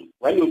of things,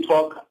 when you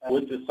talk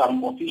with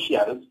some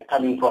officials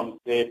coming from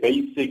the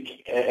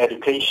basic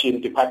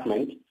education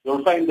department,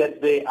 you'll find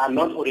that they are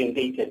not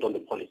orientated on the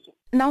policy.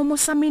 Now,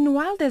 Musamin,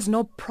 while there's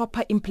no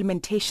proper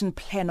implementation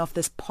plan of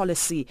this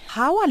policy,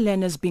 how are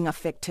learners being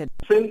affected?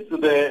 Since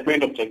the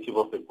main objective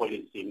of the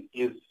policy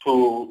is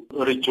to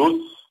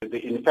reduce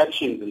the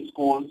infections in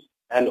schools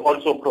and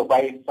also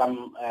provide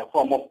some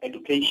form of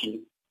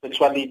education,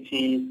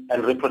 sexuality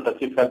and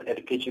reproductive health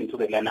education to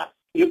the learners,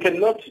 you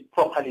cannot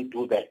properly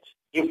do that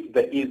if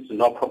there is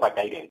no proper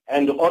guidance.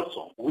 And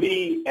also,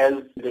 we as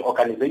the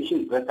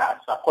organizations that are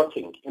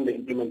supporting in the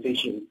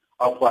implementation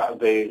of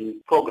the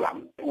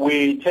program,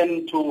 we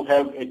tend to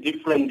have a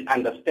different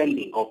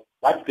understanding of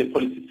what the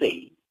policy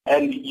says.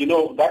 And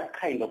that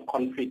kind of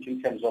conflict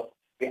in terms of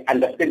the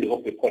understanding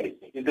of the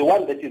policy is the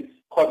one that is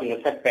causing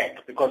a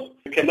setback, because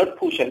you cannot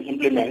push and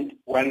implement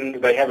when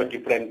they have a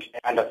different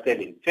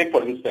understanding. Take,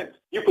 for instance,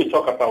 if we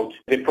talk about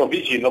the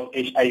provision of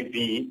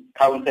HIV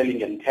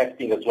counseling and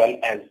testing as well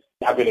as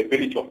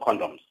availability of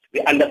condoms,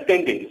 the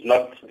understanding is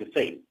not the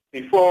same.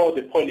 Before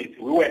the policy,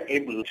 we were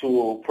able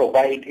to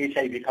provide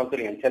HIV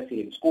counseling and testing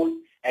in schools,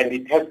 and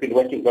it has been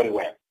working very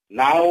well.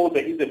 Now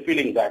there is a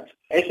feeling that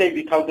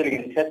HIV counseling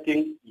and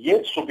testing,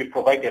 yes, should be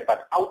provided,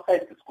 but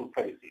outside the school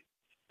premises.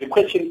 The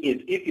question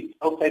is, if it's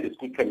outside the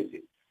school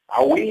premises,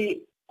 are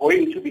we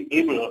going to be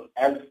able,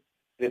 as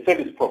the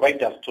service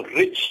providers, to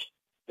reach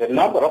the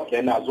number of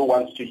learners who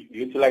want to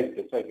utilize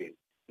the service?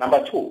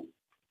 Number two,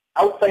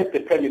 outside the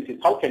premises,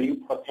 how can you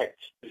protect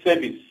the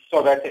service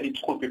so that it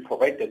could be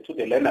provided to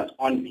the learners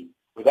only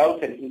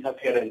without an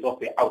interference of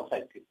the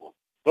outside people?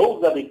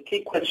 Those are the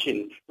key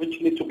questions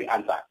which need to be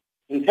answered.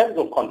 In terms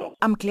of condoms,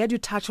 I'm glad you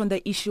touched on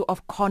the issue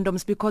of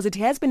condoms because it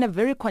has been a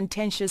very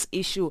contentious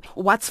issue.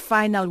 What's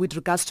final with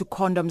regards to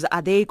condoms?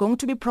 Are they going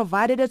to be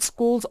provided at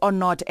schools or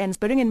not? And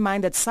bearing in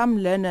mind that some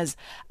learners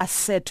are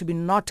said to be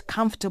not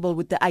comfortable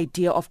with the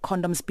idea of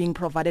condoms being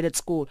provided at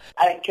school.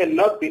 I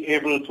cannot be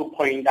able to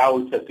point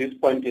out at this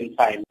point in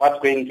time what's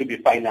going to be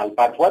final.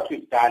 But what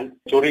we've done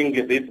during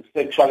this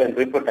sexual and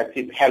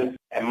reproductive health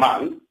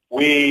month,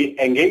 we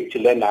engaged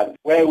learners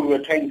where we were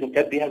trying to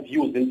get their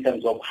views in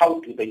terms of how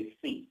do they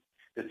see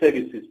the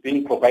services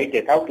being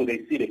provided, how do they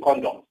see the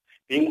condoms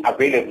being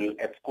available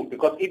at school?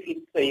 Because if it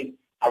says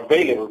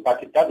available,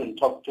 but it doesn't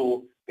talk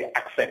to the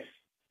access,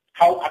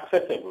 how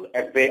accessible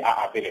as they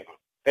are available.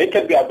 They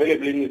can be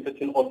available in a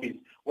certain office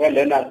where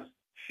learners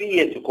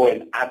fear to go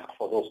and ask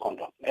for those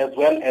condoms, as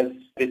well as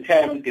the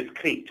term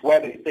discreet, where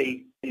they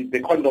say the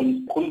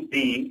condoms could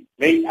be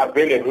made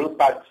available,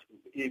 but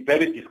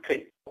very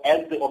discreet.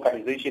 As the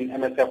organization,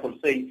 MSF, will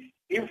say,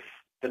 if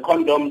the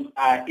condoms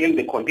are in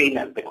the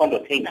containers, the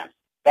condotainers,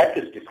 that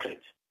is discreet.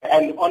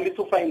 And only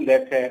to find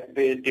that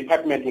the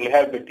department will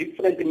have a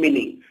different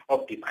meaning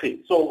of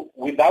discreet. So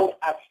without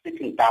us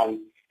sitting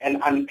down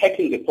and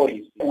unpacking the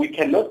policy, we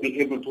cannot be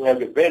able to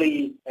have a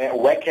very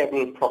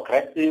workable,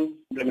 progressive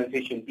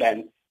implementation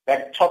plan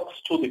that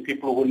talks to the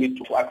people who need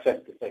to access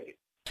the service.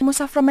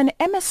 Musa, from an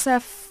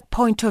MSF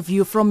point of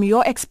view, from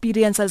your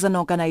experience as an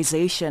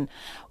organization,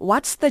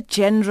 what's the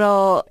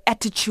general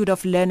attitude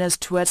of learners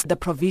towards the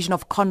provision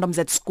of condoms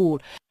at school?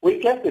 We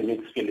get the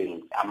mixed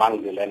feelings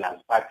among the learners,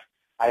 but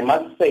I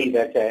must say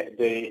that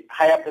the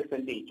higher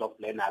percentage of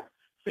learners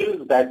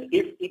feels that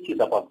if it is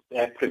about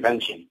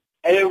prevention,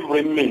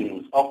 every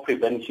means of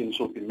prevention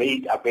should be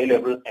made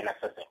available and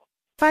accessible.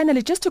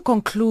 Finally, just to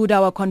conclude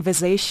our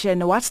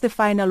conversation, what's the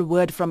final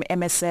word from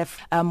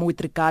MSF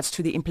with regards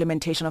to the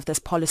implementation of this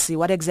policy?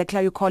 What exactly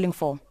are you calling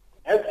for?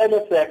 As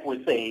MSF will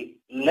say,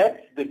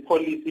 let the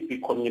policy be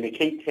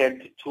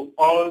communicated to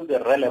all the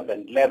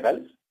relevant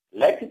levels.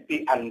 Let it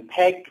be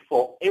unpacked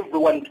for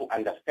everyone to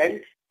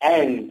understand.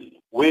 And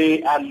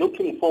we are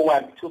looking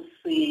forward to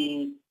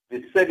see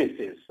the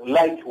services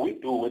like we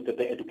do with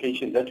the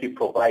education that we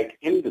provide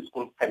in the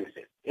school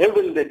premises.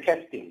 Even the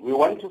testing, we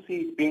want to see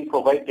it being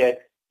provided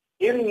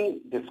in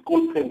the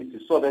school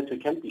premises so that we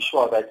can be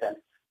sure that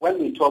when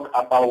we talk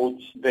about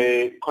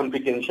the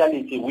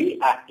confidentiality, we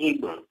are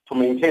able to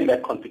maintain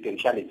that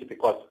confidentiality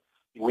because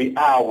we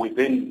are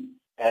within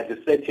the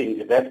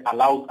setting that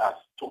allows us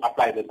to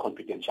apply the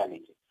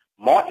confidentiality.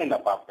 More and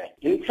above that,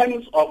 in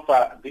terms of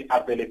the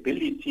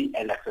availability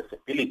and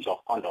accessibility of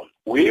condoms,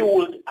 we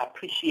would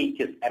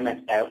appreciate as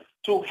MSF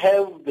to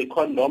have the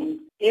condoms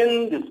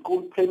in the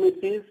school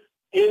premises,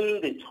 in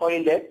the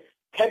toilets,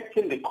 kept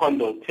in the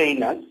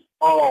containers,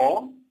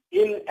 or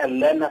in a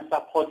learner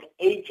support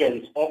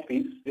agent's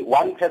office, the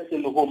one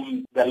person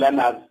whom the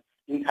learners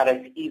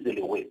interact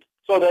easily with,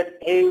 so that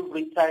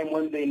every time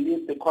when they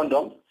need the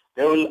condoms,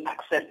 they will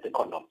access the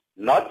condoms.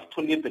 Not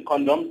to need the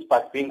condoms,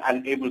 but being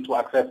unable to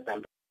access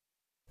them.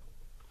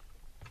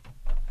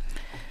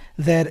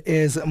 That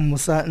is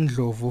Musa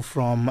Ndlovu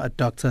from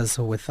Doctors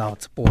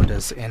Without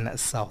Borders in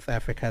South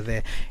Africa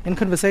there, in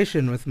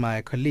conversation with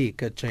my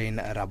colleague Jane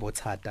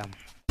Rabothata.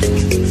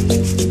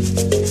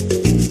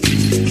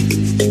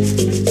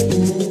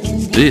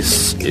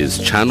 This is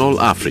Channel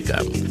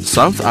Africa,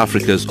 South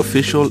Africa's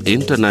official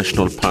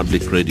international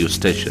public radio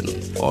station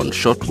on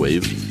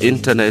shortwave,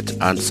 internet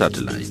and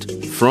satellite.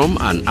 From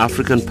an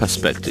African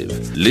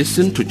perspective,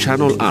 listen to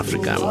Channel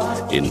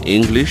Africa in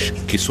English,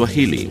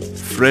 Kiswahili,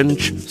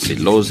 French,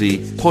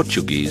 Silozi,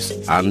 Portuguese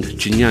and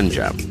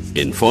Chinyanja,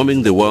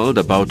 informing the world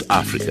about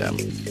Africa.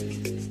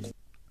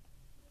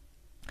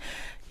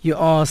 You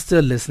are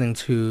still listening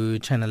to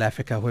Channel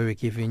Africa, where we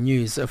give you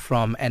news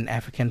from an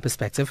African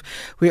perspective.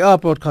 We are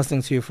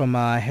broadcasting to you from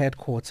our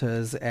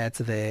headquarters at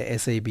the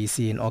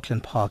SABC in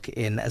Auckland Park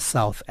in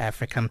South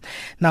Africa.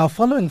 Now,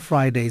 following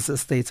Friday's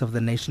State of the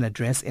Nation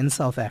address in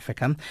South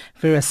Africa,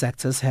 various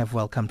sectors have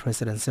welcomed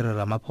President Cyril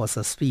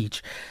Ramaphosa's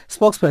speech.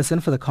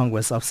 Spokesperson for the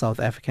Congress of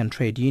South African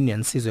Trade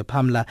Unions, Sizwe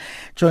Pamla,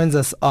 joins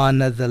us on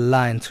the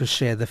line to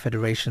share the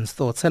Federation's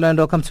thoughts. Hello and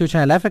welcome to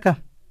Channel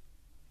Africa.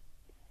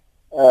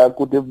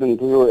 Good evening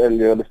to you and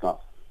your listeners.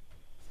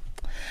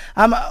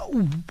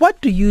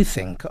 What do you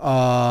think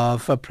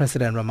of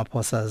President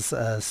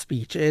Ramaphosa's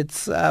speech?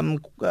 It's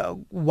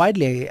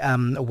widely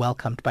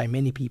welcomed by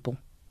many people.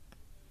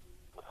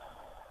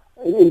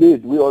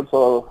 Indeed, we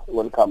also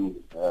welcome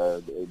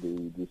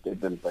the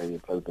statement by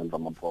President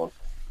Ramaphosa.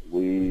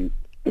 We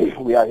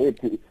are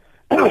happy.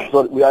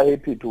 We are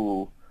happy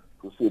to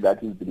see that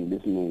he's been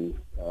listening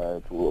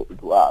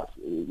to us.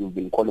 We've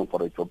been calling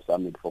for a job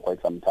summit for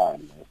quite some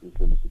time, since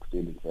 2016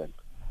 in fact.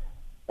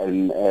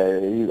 And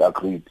he's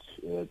agreed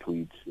to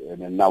it.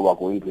 And now we're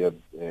going to have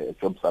a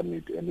job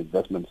summit, an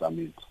investment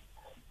summit.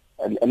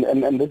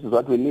 And this is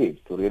what we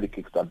need to really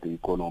kickstart the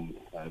economy,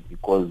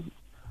 because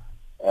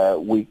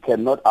we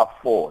cannot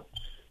afford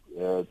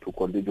to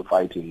continue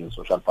fighting with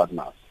social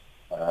partners.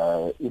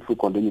 If we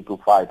continue to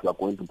fight, we are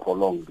going to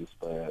prolong this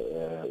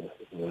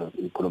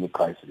economic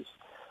crisis.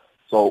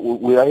 So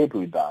we are happy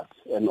with that.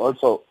 And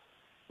also,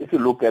 if you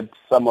look at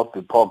some of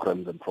the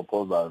programs and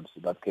proposals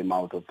that came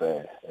out of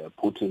there,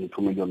 putting 2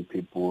 million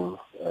people,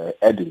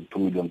 adding 2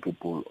 million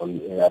people on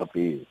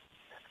ARVs,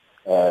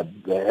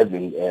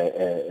 having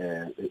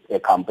a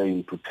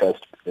campaign to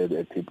test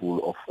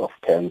people of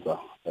cancer.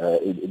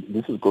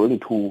 This is going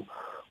to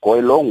go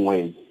a long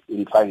way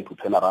in trying to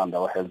turn around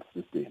our health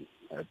system,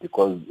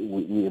 because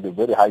we have a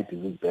very high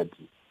disease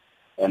burden.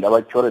 And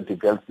our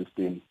curative health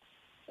system,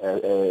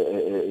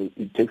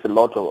 it takes a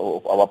lot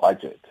of our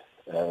budget.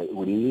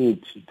 We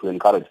need to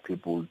encourage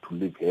people to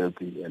live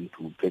healthy and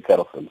to take care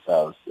of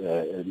themselves,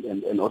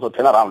 and also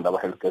turn around our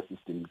healthcare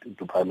system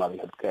to primary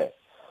healthcare.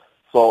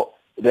 So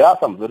there are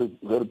some very,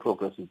 very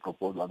progressive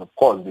proposals. Of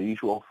course, the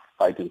issue of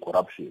fighting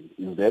corruption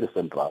is very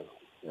central,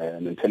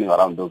 and turning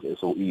around those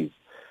SOEs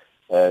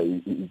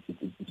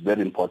it's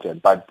very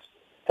important. But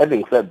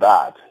having said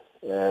that,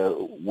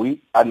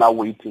 we are now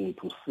waiting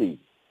to see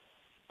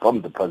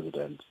from the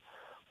president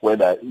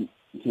whether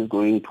he's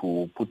going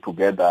to put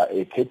together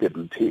a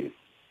capable team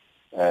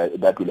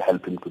that will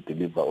help him to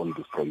deliver on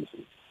these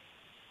promises.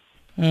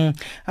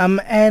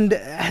 And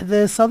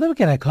the South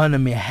African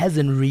economy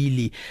hasn't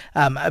really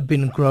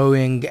been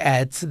growing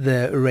at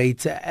the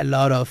rate a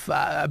lot of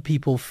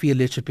people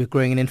feel it should be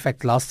growing. And in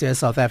fact, last year,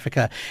 South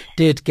Africa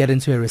did get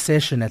into a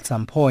recession at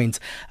some point.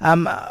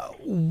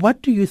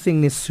 What do you think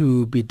needs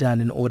to be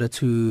done in order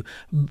to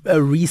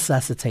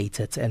resuscitate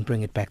it and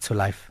bring it back to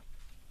life?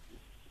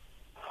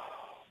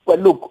 Well,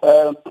 look,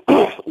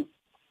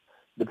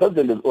 the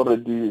president has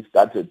already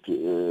started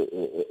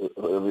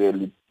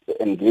really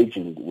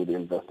engaging with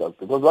investors,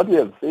 because what we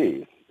have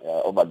seen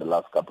over the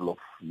last couple of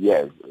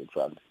years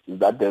is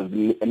that there's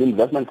been an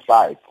investment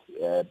spike,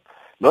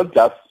 not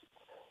just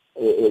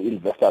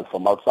investors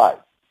from outside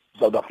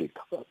South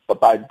Africa,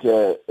 but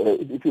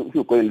if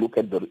you go and look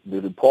at the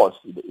reports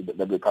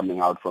that are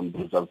coming out from the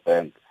Reserve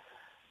Bank,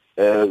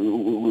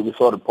 we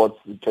saw reports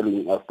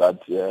telling us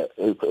that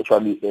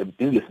actually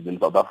businesses in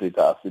South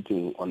Africa are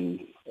sitting on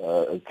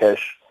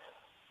cash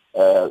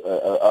of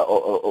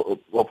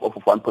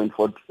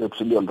 1.4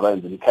 trillion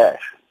rand in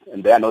cash,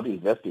 and they are not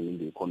investing in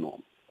the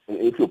economy. And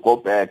if you go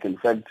back, in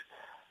fact,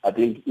 I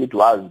think it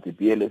was the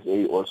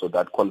BLSA also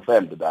that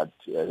confirmed that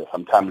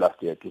sometime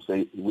last year, to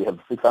say we have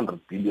 600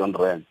 billion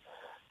rand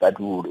that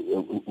we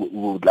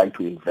would like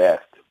to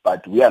invest,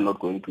 but we are not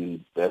going to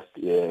invest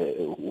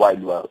while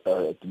we are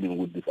dealing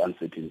with this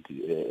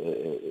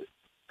uncertainty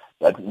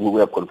that we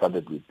were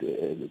confronted with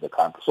the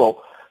country.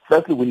 So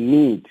firstly, we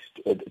need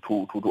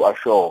to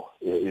assure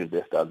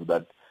investors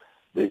that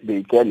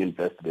they can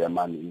invest their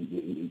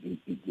money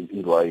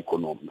in our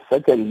economy.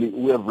 Secondly,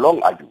 we have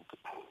long argued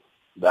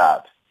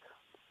that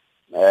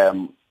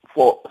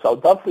for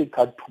South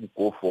Africa to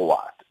go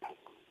forward,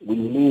 we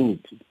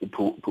need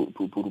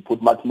to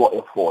put much more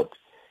effort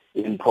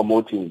in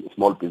promoting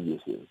small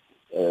businesses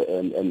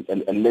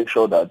and make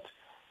sure that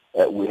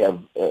we have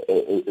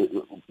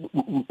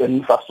an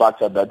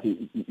infrastructure that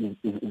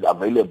is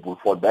available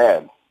for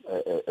them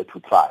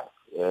to thrive.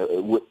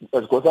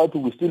 As COSATU,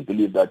 we still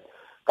believe that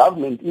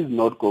government is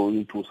not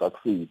going to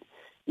succeed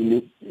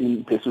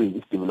in pursuing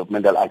its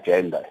developmental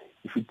agenda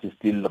if it is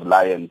still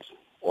reliant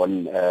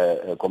on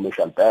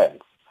commercial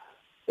banks.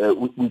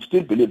 We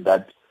still believe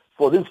that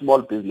for these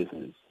small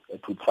businesses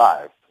to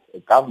thrive,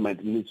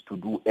 government needs to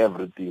do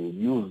everything,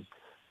 use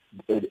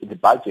the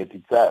budget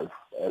itself,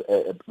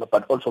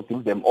 but also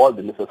give them all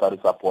the necessary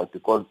support,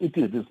 because it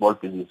is these small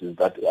businesses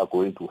that are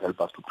going to help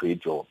us to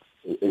create jobs.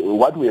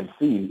 What we have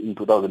seen in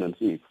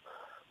 2006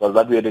 was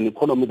that we had an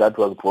economy that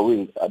was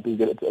growing, I think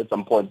at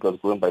some point it was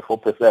growing by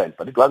 4%,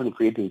 but it wasn't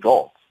creating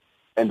jobs.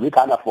 And we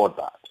can't afford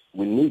that.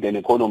 We need an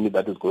economy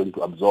that is going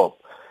to absorb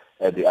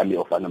the army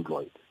of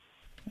unemployed.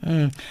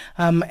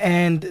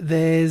 And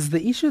there's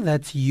the issue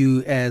that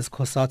you as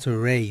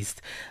COSATU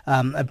raised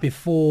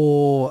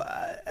before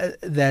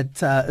that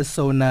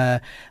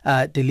SONA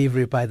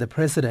delivery by the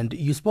president.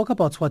 You spoke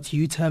about what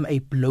you term a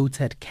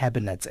bloated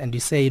cabinet, and you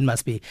say it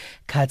must be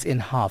cut in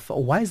half.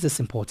 Why is this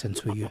important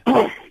to you?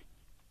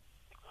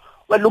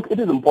 Well, look, it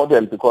is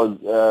important because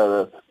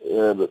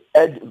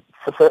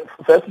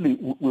firstly,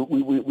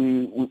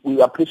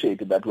 we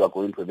appreciate that we are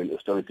going to have an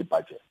austerity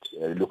budget,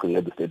 looking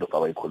at the state of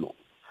our economy.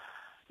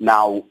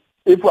 Now,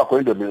 if we are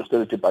going to have an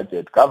austerity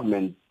budget,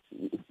 government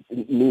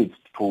needs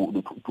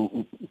to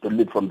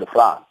lead from the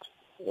front.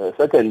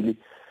 Secondly,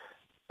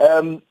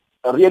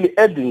 really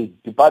adding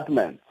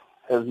departments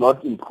has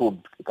not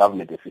improved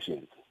government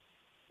efficiency.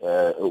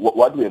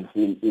 What we have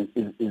seen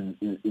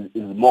is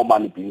more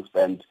money being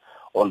spent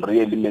on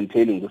really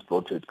maintaining this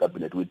bloated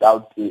cabinet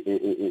without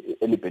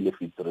any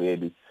benefit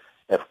really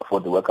for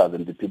the workers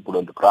and the people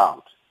on the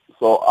ground.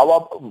 So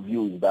our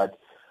view is that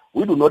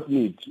we do not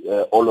need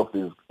all of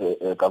these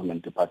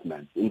government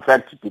departments. In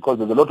fact, because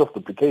there's a lot of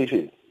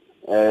duplication.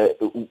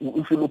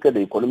 If you look at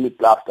the economic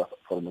cluster,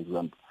 for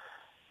example,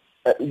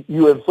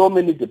 you have so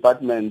many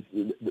departments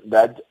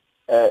that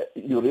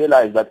you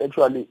realize that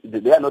actually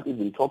they are not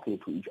even talking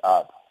to each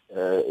other.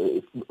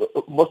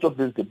 Most of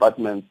these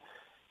departments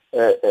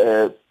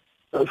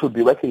should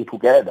be working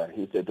together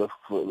instead of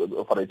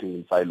operating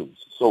in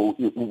silos. So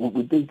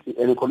we think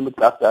an economic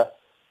cluster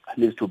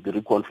needs to be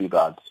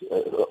reconfigured.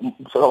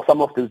 So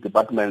some of these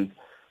departments,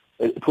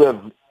 to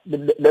have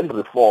land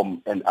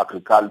reform and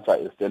agriculture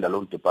as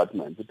standalone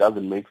departments, it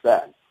doesn't make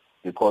sense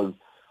because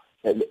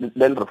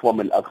land reform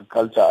and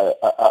agriculture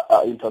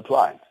are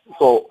intertwined.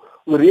 So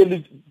we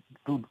really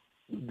do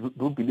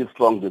believe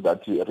strongly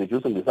that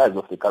reducing the size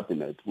of the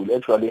cabinet will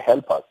actually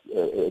help us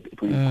to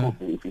improve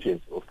the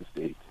efficiency of the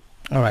state.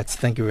 All right.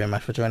 Thank you very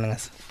much for joining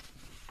us.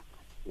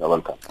 You're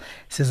welcome.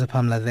 Sizwe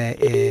Pamla there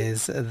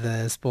is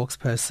the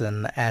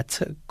spokesperson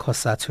at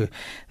COSATU,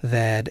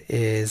 that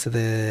is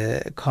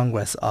the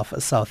Congress of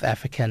South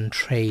African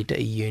Trade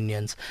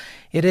Unions.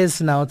 It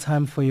is now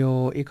time for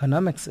your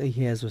economics.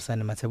 Here's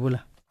Usani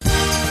Matebula.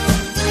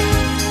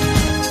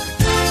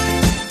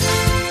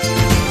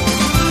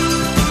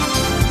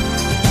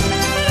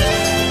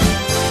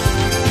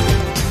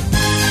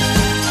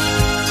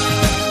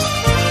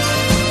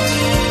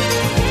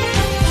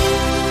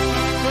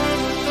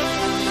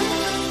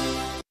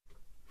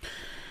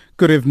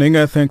 Good evening.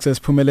 Thanks as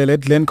Pumelele.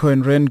 Glencore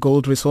and Rand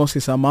Gold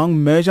Resources are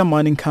among major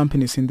mining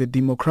companies in the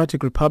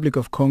Democratic Republic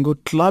of Congo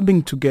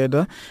clubbing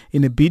together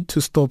in a bid to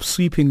stop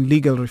sweeping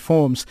legal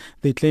reforms.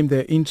 They claim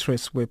their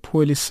interests were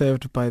poorly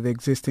served by the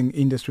existing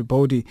industry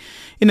body.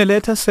 In a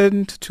letter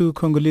sent to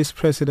Congolese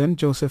President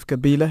Joseph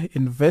Kabila,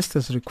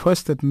 investors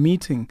requested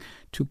meeting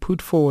to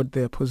put forward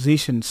their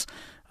positions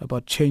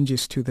about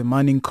changes to the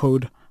mining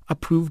code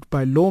approved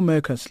by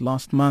lawmakers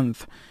last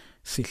month.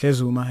 Sihle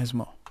Zuma has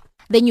more.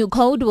 The new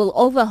code will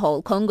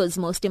overhaul Congo's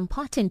most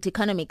important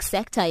economic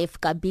sector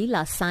if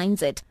Kabila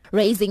signs it,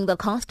 raising the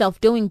cost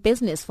of doing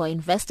business for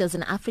investors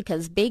in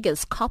Africa's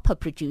biggest copper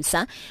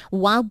producer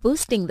while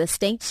boosting the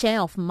state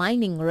share of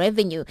mining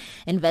revenue.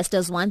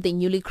 Investors want the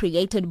newly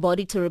created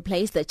body to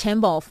replace the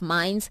Chamber of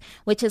Mines,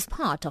 which is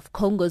part of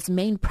Congo's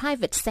main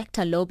private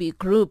sector lobby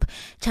group.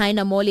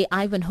 China Moli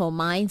Ivanhoe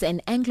Mines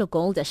and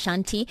AngloGold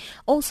Ashanti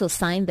also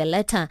signed the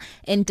letter.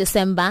 In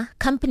December,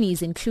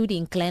 companies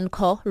including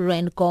Glencore,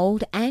 Rand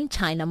Gold and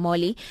China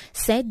Moli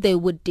said they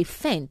would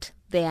defend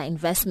their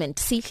investment.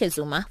 Sihle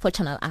Zuma for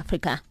Channel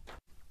Africa.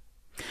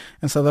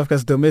 And South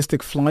Africa's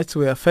domestic flights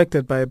were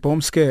affected by a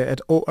bomb scare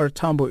at OR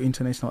Tambo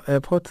International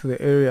Airport.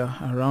 The area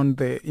around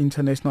the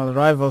international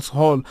arrivals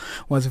hall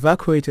was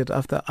evacuated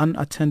after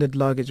unattended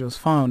luggage was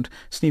found.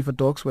 Sniffer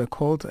dogs were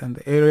called and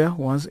the area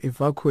was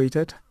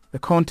evacuated. The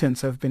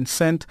contents have been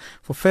sent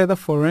for further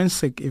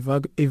forensic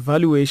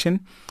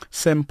evaluation.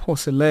 Sam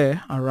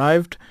Posele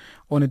arrived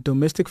on a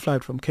domestic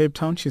flight from Cape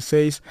Town. She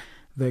says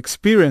they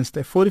experienced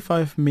a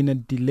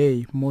 45-minute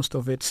delay, most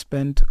of it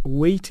spent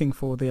waiting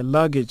for their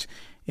luggage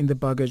in the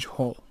baggage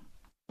hall.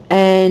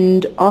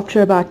 And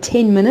after about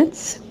 10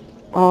 minutes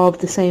of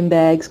the same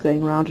bags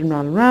going round and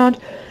round and round,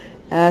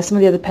 some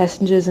of the other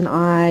passengers and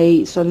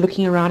I started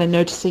looking around and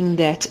noticing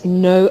that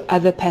no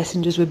other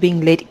passengers were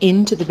being let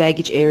into the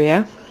baggage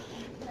area.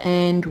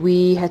 And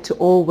we had to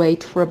all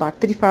wait for about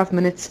 35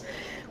 minutes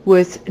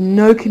with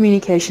no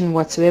communication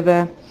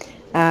whatsoever.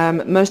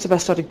 Most of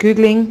us started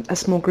Googling, a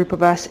small group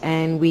of us,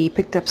 and we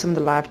picked up some of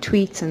the live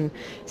tweets and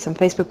some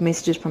Facebook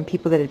messages from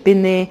people that had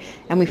been there,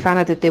 and we found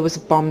out that there was a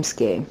bomb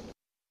scare.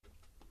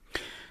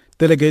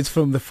 Delegates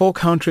from the 4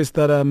 countries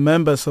that are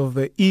members of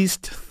the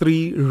East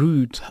 3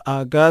 route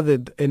are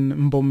gathered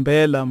in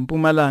Mbombela,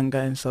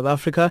 Mpumalanga in South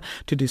Africa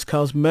to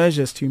discuss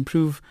measures to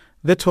improve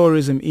the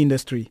tourism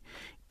industry.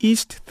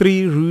 East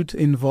 3 route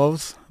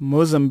involves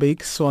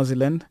Mozambique,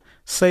 Swaziland,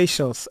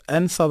 Seychelles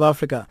and South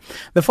Africa.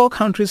 The 4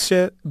 countries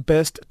share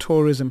best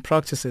tourism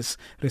practices.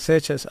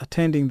 Researchers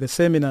attending the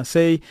seminar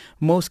say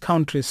most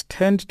countries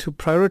tend to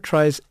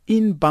prioritize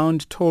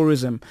inbound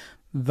tourism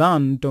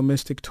than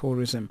domestic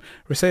tourism.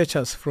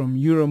 Researchers from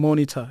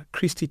Euromonitor,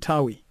 Christy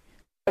Tawi.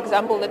 For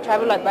example, the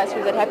travel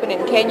advisories that happened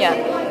in Kenya,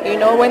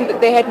 when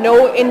they had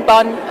no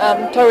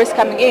inbound tourists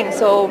coming in,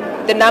 so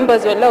the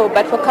numbers were low.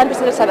 But for countries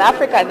such as South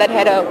Africa that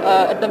had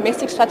a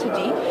domestic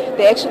strategy,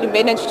 they actually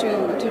managed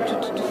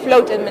to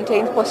float and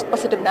maintain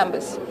positive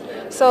numbers.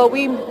 So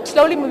we're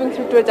slowly moving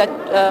through towards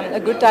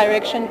a good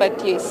direction,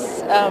 but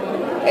yes,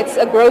 it's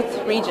a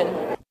growth region.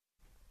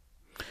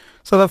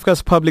 South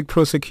Africa's public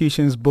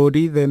prosecutions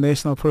body, the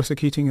National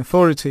Prosecuting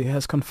Authority,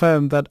 has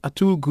confirmed that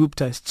Atul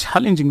Gupta is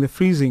challenging the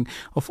freezing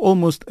of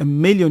almost $1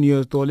 million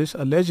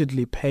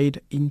allegedly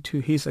paid into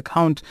his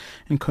account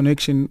in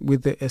connection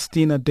with the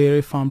Estina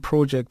Dairy Farm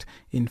project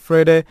in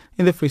Frede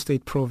in the Free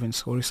State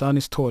Province.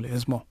 Orisani Stole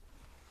has more.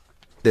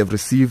 They've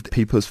received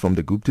papers from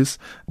the Guptas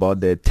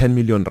about the 10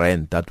 million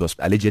rand that was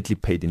allegedly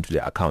paid into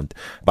their account,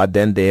 but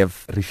then they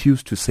have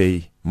refused to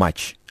say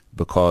much,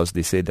 because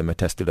they say the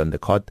matter is still on the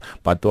court.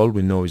 But all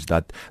we know is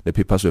that the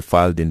papers were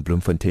filed in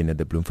Bloemfontein at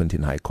the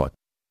Bloemfontein High Court.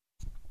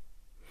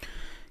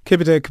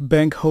 Capitec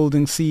Bank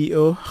Holding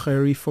CEO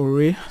Gerrie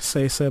Fourie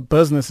says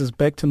business is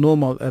back to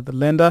normal at the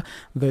lender.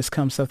 This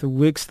comes after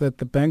weeks that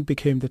the bank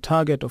became the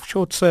target of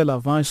short seller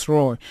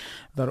Viceroy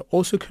that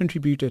also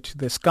contributed to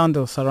the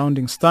scandal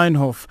surrounding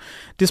Steinhoff.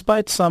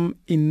 Despite some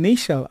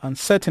initial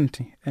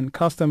uncertainty and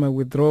customer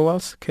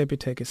withdrawals,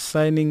 Capitec is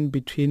signing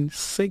between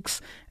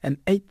 6,000 and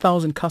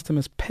 8,000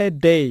 customers per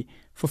day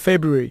for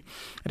February.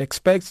 It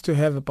expects to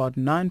have about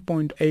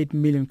 9.8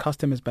 million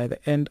customers by the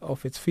end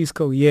of its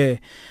fiscal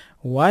year.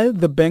 While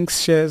the bank's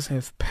shares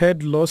have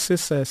paid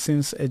losses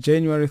since a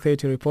January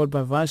 30 report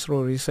by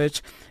Viceroy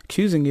Research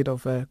accusing it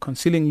of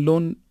concealing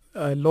loan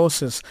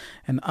losses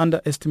and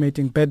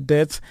underestimating bad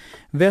debts,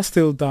 they're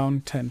still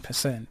down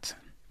 10%.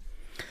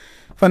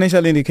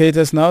 Financial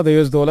indicators now: the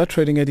US dollar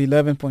trading at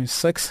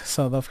 11.6,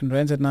 South African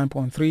rands at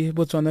 9.3,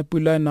 Botswana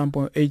Pula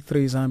 9.83,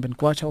 Zambian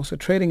Kwacha also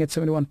trading at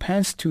 71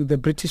 pence to the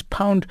British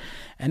pound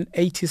and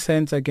 80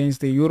 cents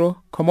against the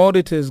euro.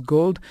 Commodities: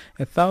 gold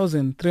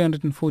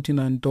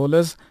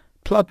 $1,349,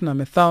 platinum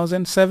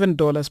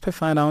 $1,007 per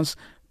fine ounce,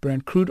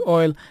 Brent crude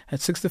oil at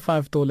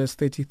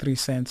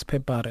 $65.33 per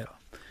barrel.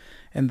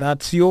 And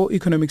that's your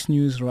economics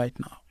news right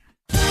now.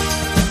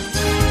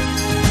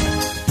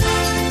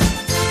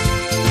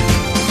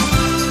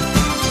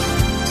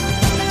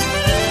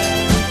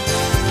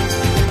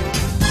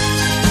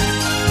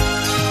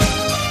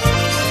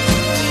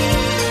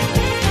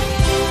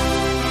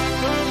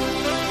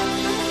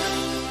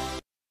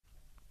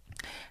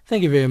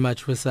 Thank you very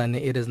much, Hussein.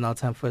 It is now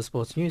time for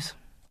sports news.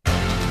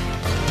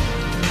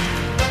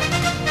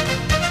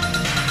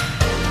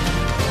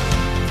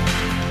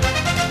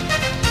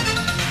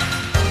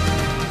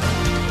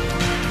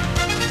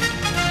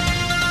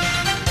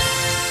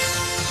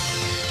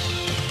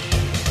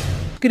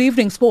 Good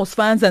evening, sports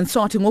fans, and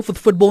starting off with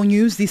football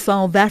news, the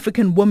South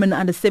African women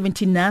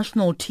under-17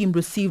 national team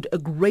received a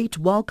great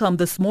welcome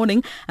this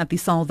morning at the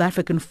South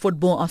African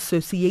Football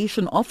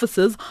Association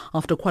offices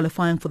after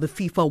qualifying for the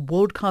FIFA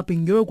World Cup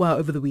in Uruguay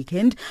over the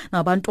weekend.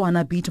 Now,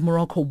 Bantwana beat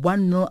Morocco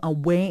 1-0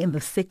 away in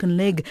the second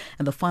leg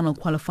in the final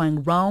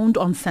qualifying round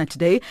on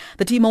Saturday.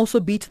 The team also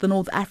beat the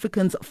North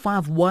Africans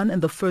 5-1 in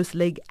the first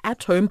leg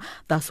at home,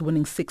 thus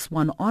winning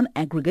 6-1 on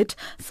aggregate.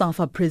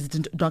 SAFA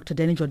President Dr.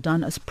 Danny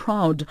Jordan is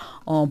proud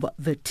of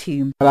the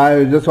team. Well,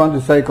 I just want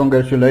to say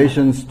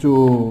congratulations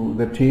to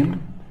the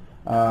team.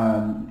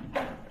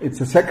 It's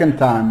the second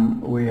time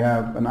we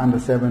have an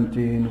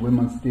under-17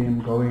 women's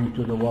team going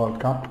to the World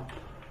Cup.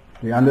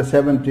 The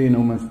under-17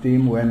 women's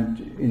team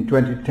went in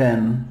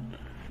 2010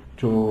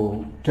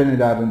 to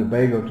Trinidad and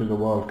Tobago to the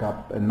World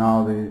Cup, and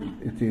now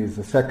it is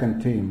the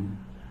second team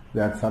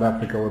that South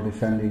Africa will be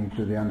sending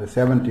to the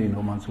under-17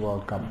 women's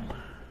World Cup.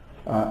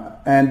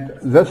 And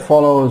this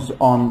follows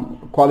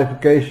on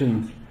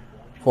qualifications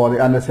for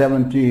the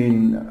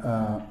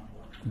under-17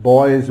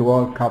 Boys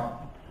World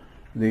Cup,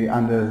 the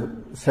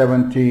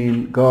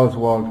under-17 Girls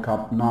World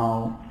Cup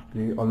now,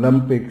 the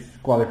Olympics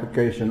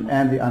qualification,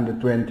 and the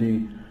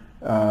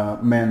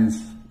under-20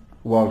 Men's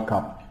World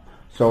Cup.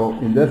 So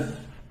in this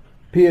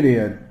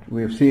period,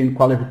 we've seen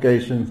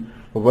qualifications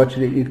for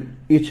virtually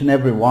each and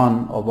every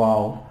one of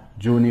our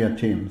junior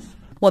teams.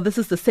 Well, this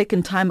is the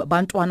second time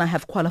Bantwana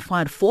have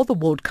qualified for the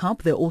World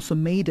Cup. They also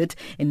made it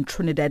in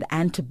Trinidad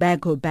and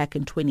Tobago back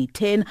in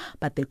 2010,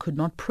 but they could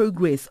not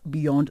progress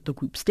beyond the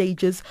group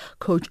stages.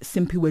 Coach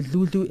Simpiwe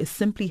Lulu is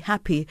simply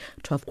happy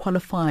to have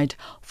qualified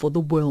for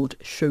the World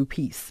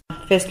Showpiece.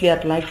 Firstly,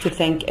 I'd like to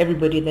thank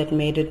everybody that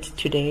made it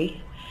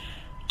today.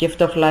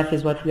 Gift of life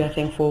is what we are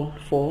thankful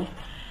for.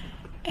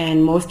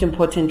 And most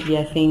importantly,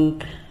 I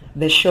think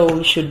the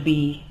show should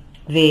be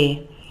there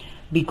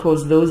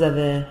because those are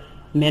the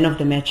men of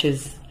the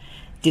matches,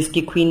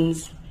 Disky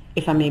Queens,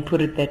 if I may put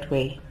it that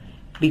way,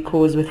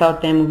 because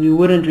without them we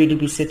wouldn't really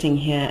be sitting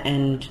here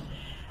and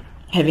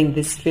having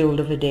this field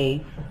of a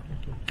day.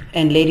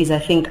 And ladies, I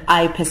think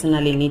I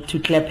personally need to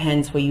clap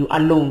hands for you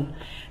alone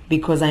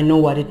because I know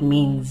what it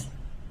means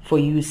for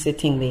you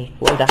sitting there.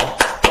 Well done.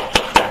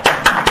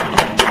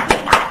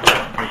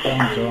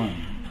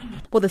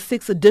 Well, the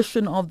 6th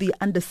edition of the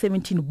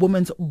Under-17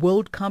 Women's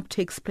World Cup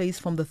takes place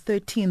from the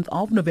 13th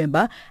of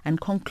November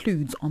and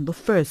concludes on the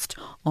 1st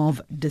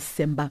of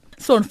December.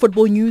 So in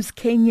football news,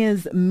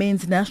 Kenya's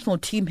men's national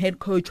team head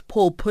coach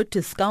Paul Putt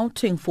is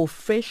scouting for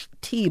fresh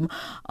team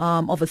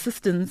of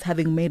assistants,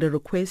 having made a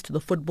request to the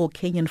Football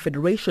Kenyan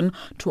Federation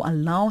to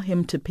allow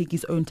him to pick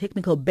his own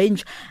technical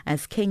bench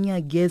as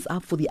Kenya gears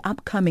up for the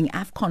upcoming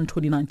AFCON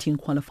 2019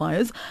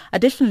 qualifiers.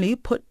 Additionally,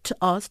 Putt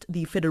asked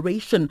the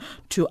federation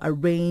to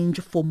arrange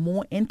for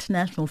more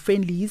international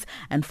friendlies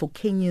and for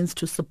Kenyans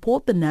to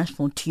support the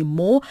national team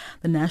more.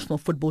 The national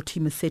football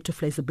team is set to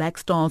face the Black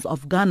Stars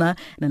of Ghana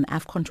in an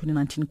AFCON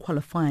 2019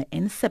 qualifier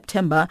in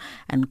September,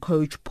 and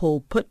coach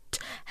Paul Putt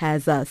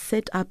has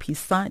set up his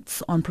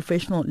sights on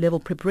professional level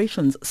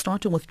preparations,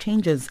 starting with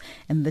changes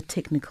in the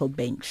technical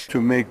bench. To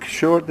make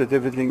sure that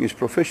everything is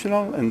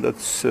professional, and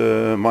that's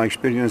my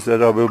experience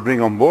that I will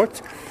bring on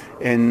board.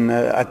 And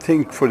I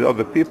think for the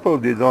other people,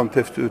 they don't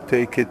have to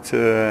take it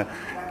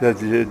that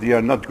they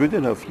are not good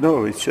enough.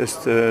 No, it's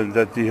just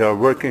that they are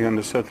working on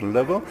a certain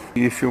level.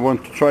 If you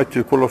want to try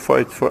to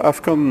qualify for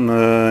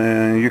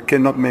AFCON, you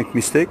cannot make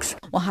mistakes.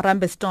 Well,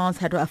 Harambee Stars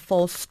had a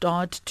false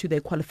start to their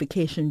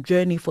qualification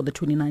journey for the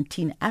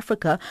 2019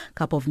 Africa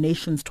Cup of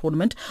Nations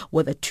tournament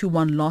with a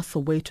 2-1 loss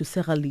away to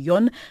Sierra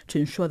Leone to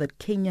ensure that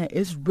Kenya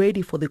is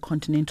ready for the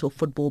continental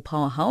football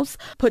powerhouse.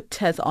 Putt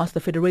has asked the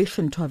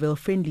federation to avail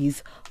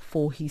friendlies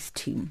for his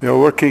team. We are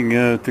working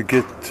to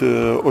get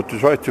or to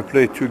try to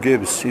play 2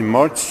 games in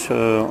March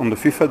on the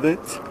FIFA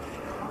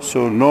date.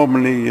 So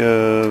normally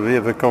we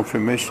have a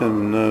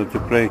confirmation to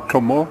play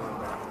Como.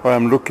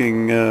 I'm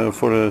looking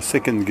for a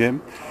second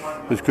game.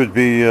 It could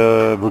be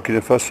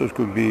Burkina Faso, it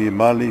could be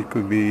Mali, it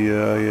could be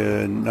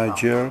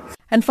Niger.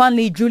 And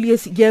finally,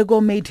 Julius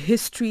Yego made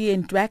history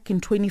back in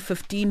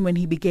 2015 when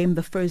he became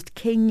the first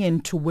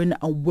Kenyan to win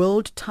a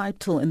world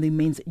title in the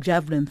men's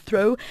javelin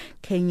throw.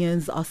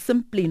 Kenyans are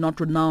simply not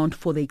renowned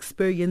for their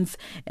experience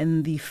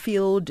in the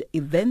field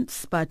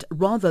events, but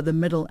rather the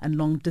middle and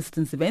long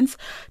distance events.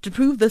 To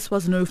prove this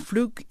was no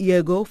fluke,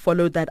 Yego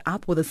followed that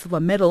up with a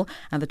silver medal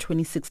at the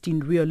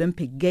 2016 Rio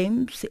Olympic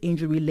Games.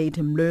 Injury laid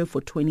him low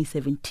for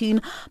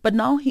 2017, but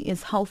now he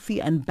is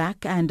healthy and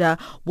back and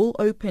will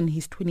open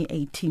his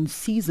 2018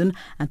 season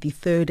at the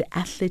 3rd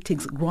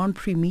Athletics Grand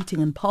Prix meeting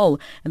in Paarl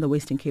in the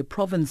Western Cape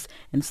Province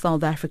in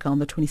South Africa on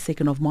the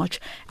 22nd of March,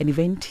 an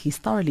event he's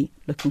thoroughly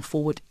looking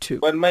forward to.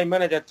 When my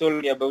manager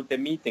told me about the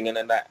meeting,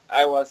 and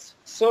I was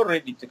so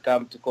ready to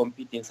come to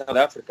compete in South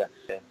Africa.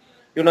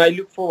 I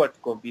look forward to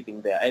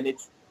competing there, and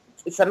it's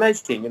it's a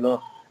nice thing, you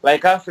know.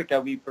 Like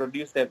Africa, we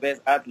produce the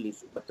best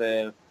athletes, but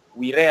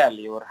we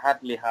rarely or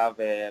hardly have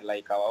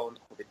like our own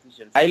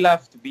competitions. I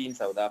love to be in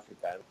South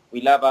Africa.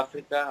 We love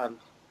Africa, and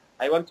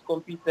I want to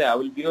compete there. I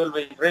will be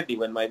always ready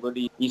when my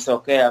body is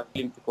okay. I'm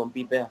willing to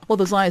compete there. Well,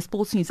 those are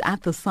sports news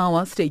at this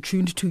hour. Stay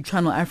tuned to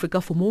Channel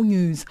Africa for more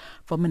news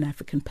from an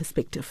African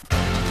perspective.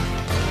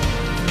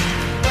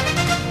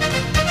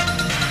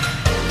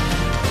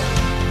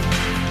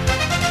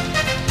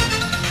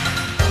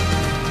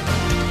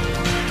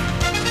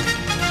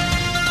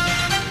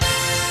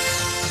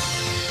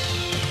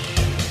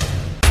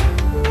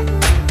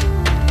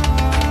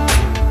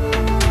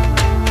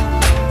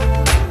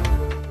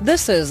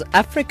 This is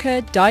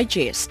Africa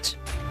Digest.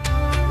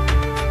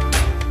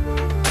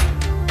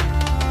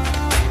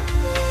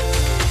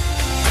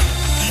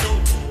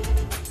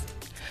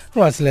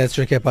 Right, so let's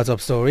recap our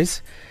top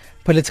stories.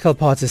 Political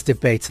parties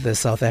debate the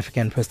South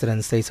African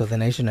President's State of the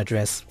Nation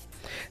address.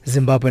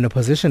 Zimbabwean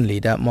opposition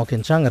leader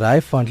Morgan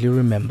Tsvangirai fondly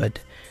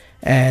remembered.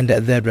 And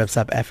that wraps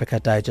up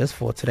Africa Digest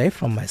for today.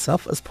 From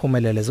myself as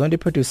Phumelele Zondi,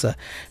 producer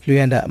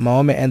Luyanda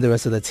Maome, and the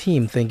rest of the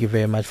team, thank you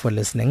very much for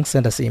listening.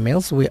 Send us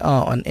emails. We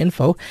are on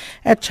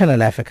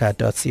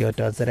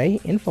info@channelafrica.co.za,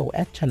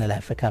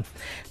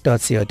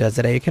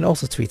 info@channelafrica.co.za. You can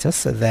also tweet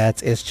us.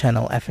 That is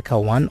Channel Africa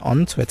 1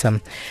 on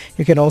Twitter.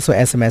 You can also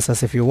SMS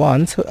us if you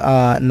want.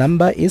 Our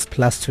number is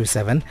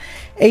 +27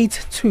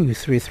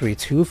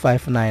 82332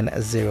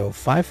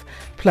 5905,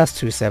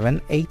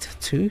 +27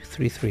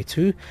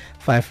 82332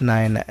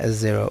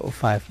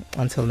 5905.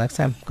 Until next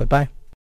time, goodbye.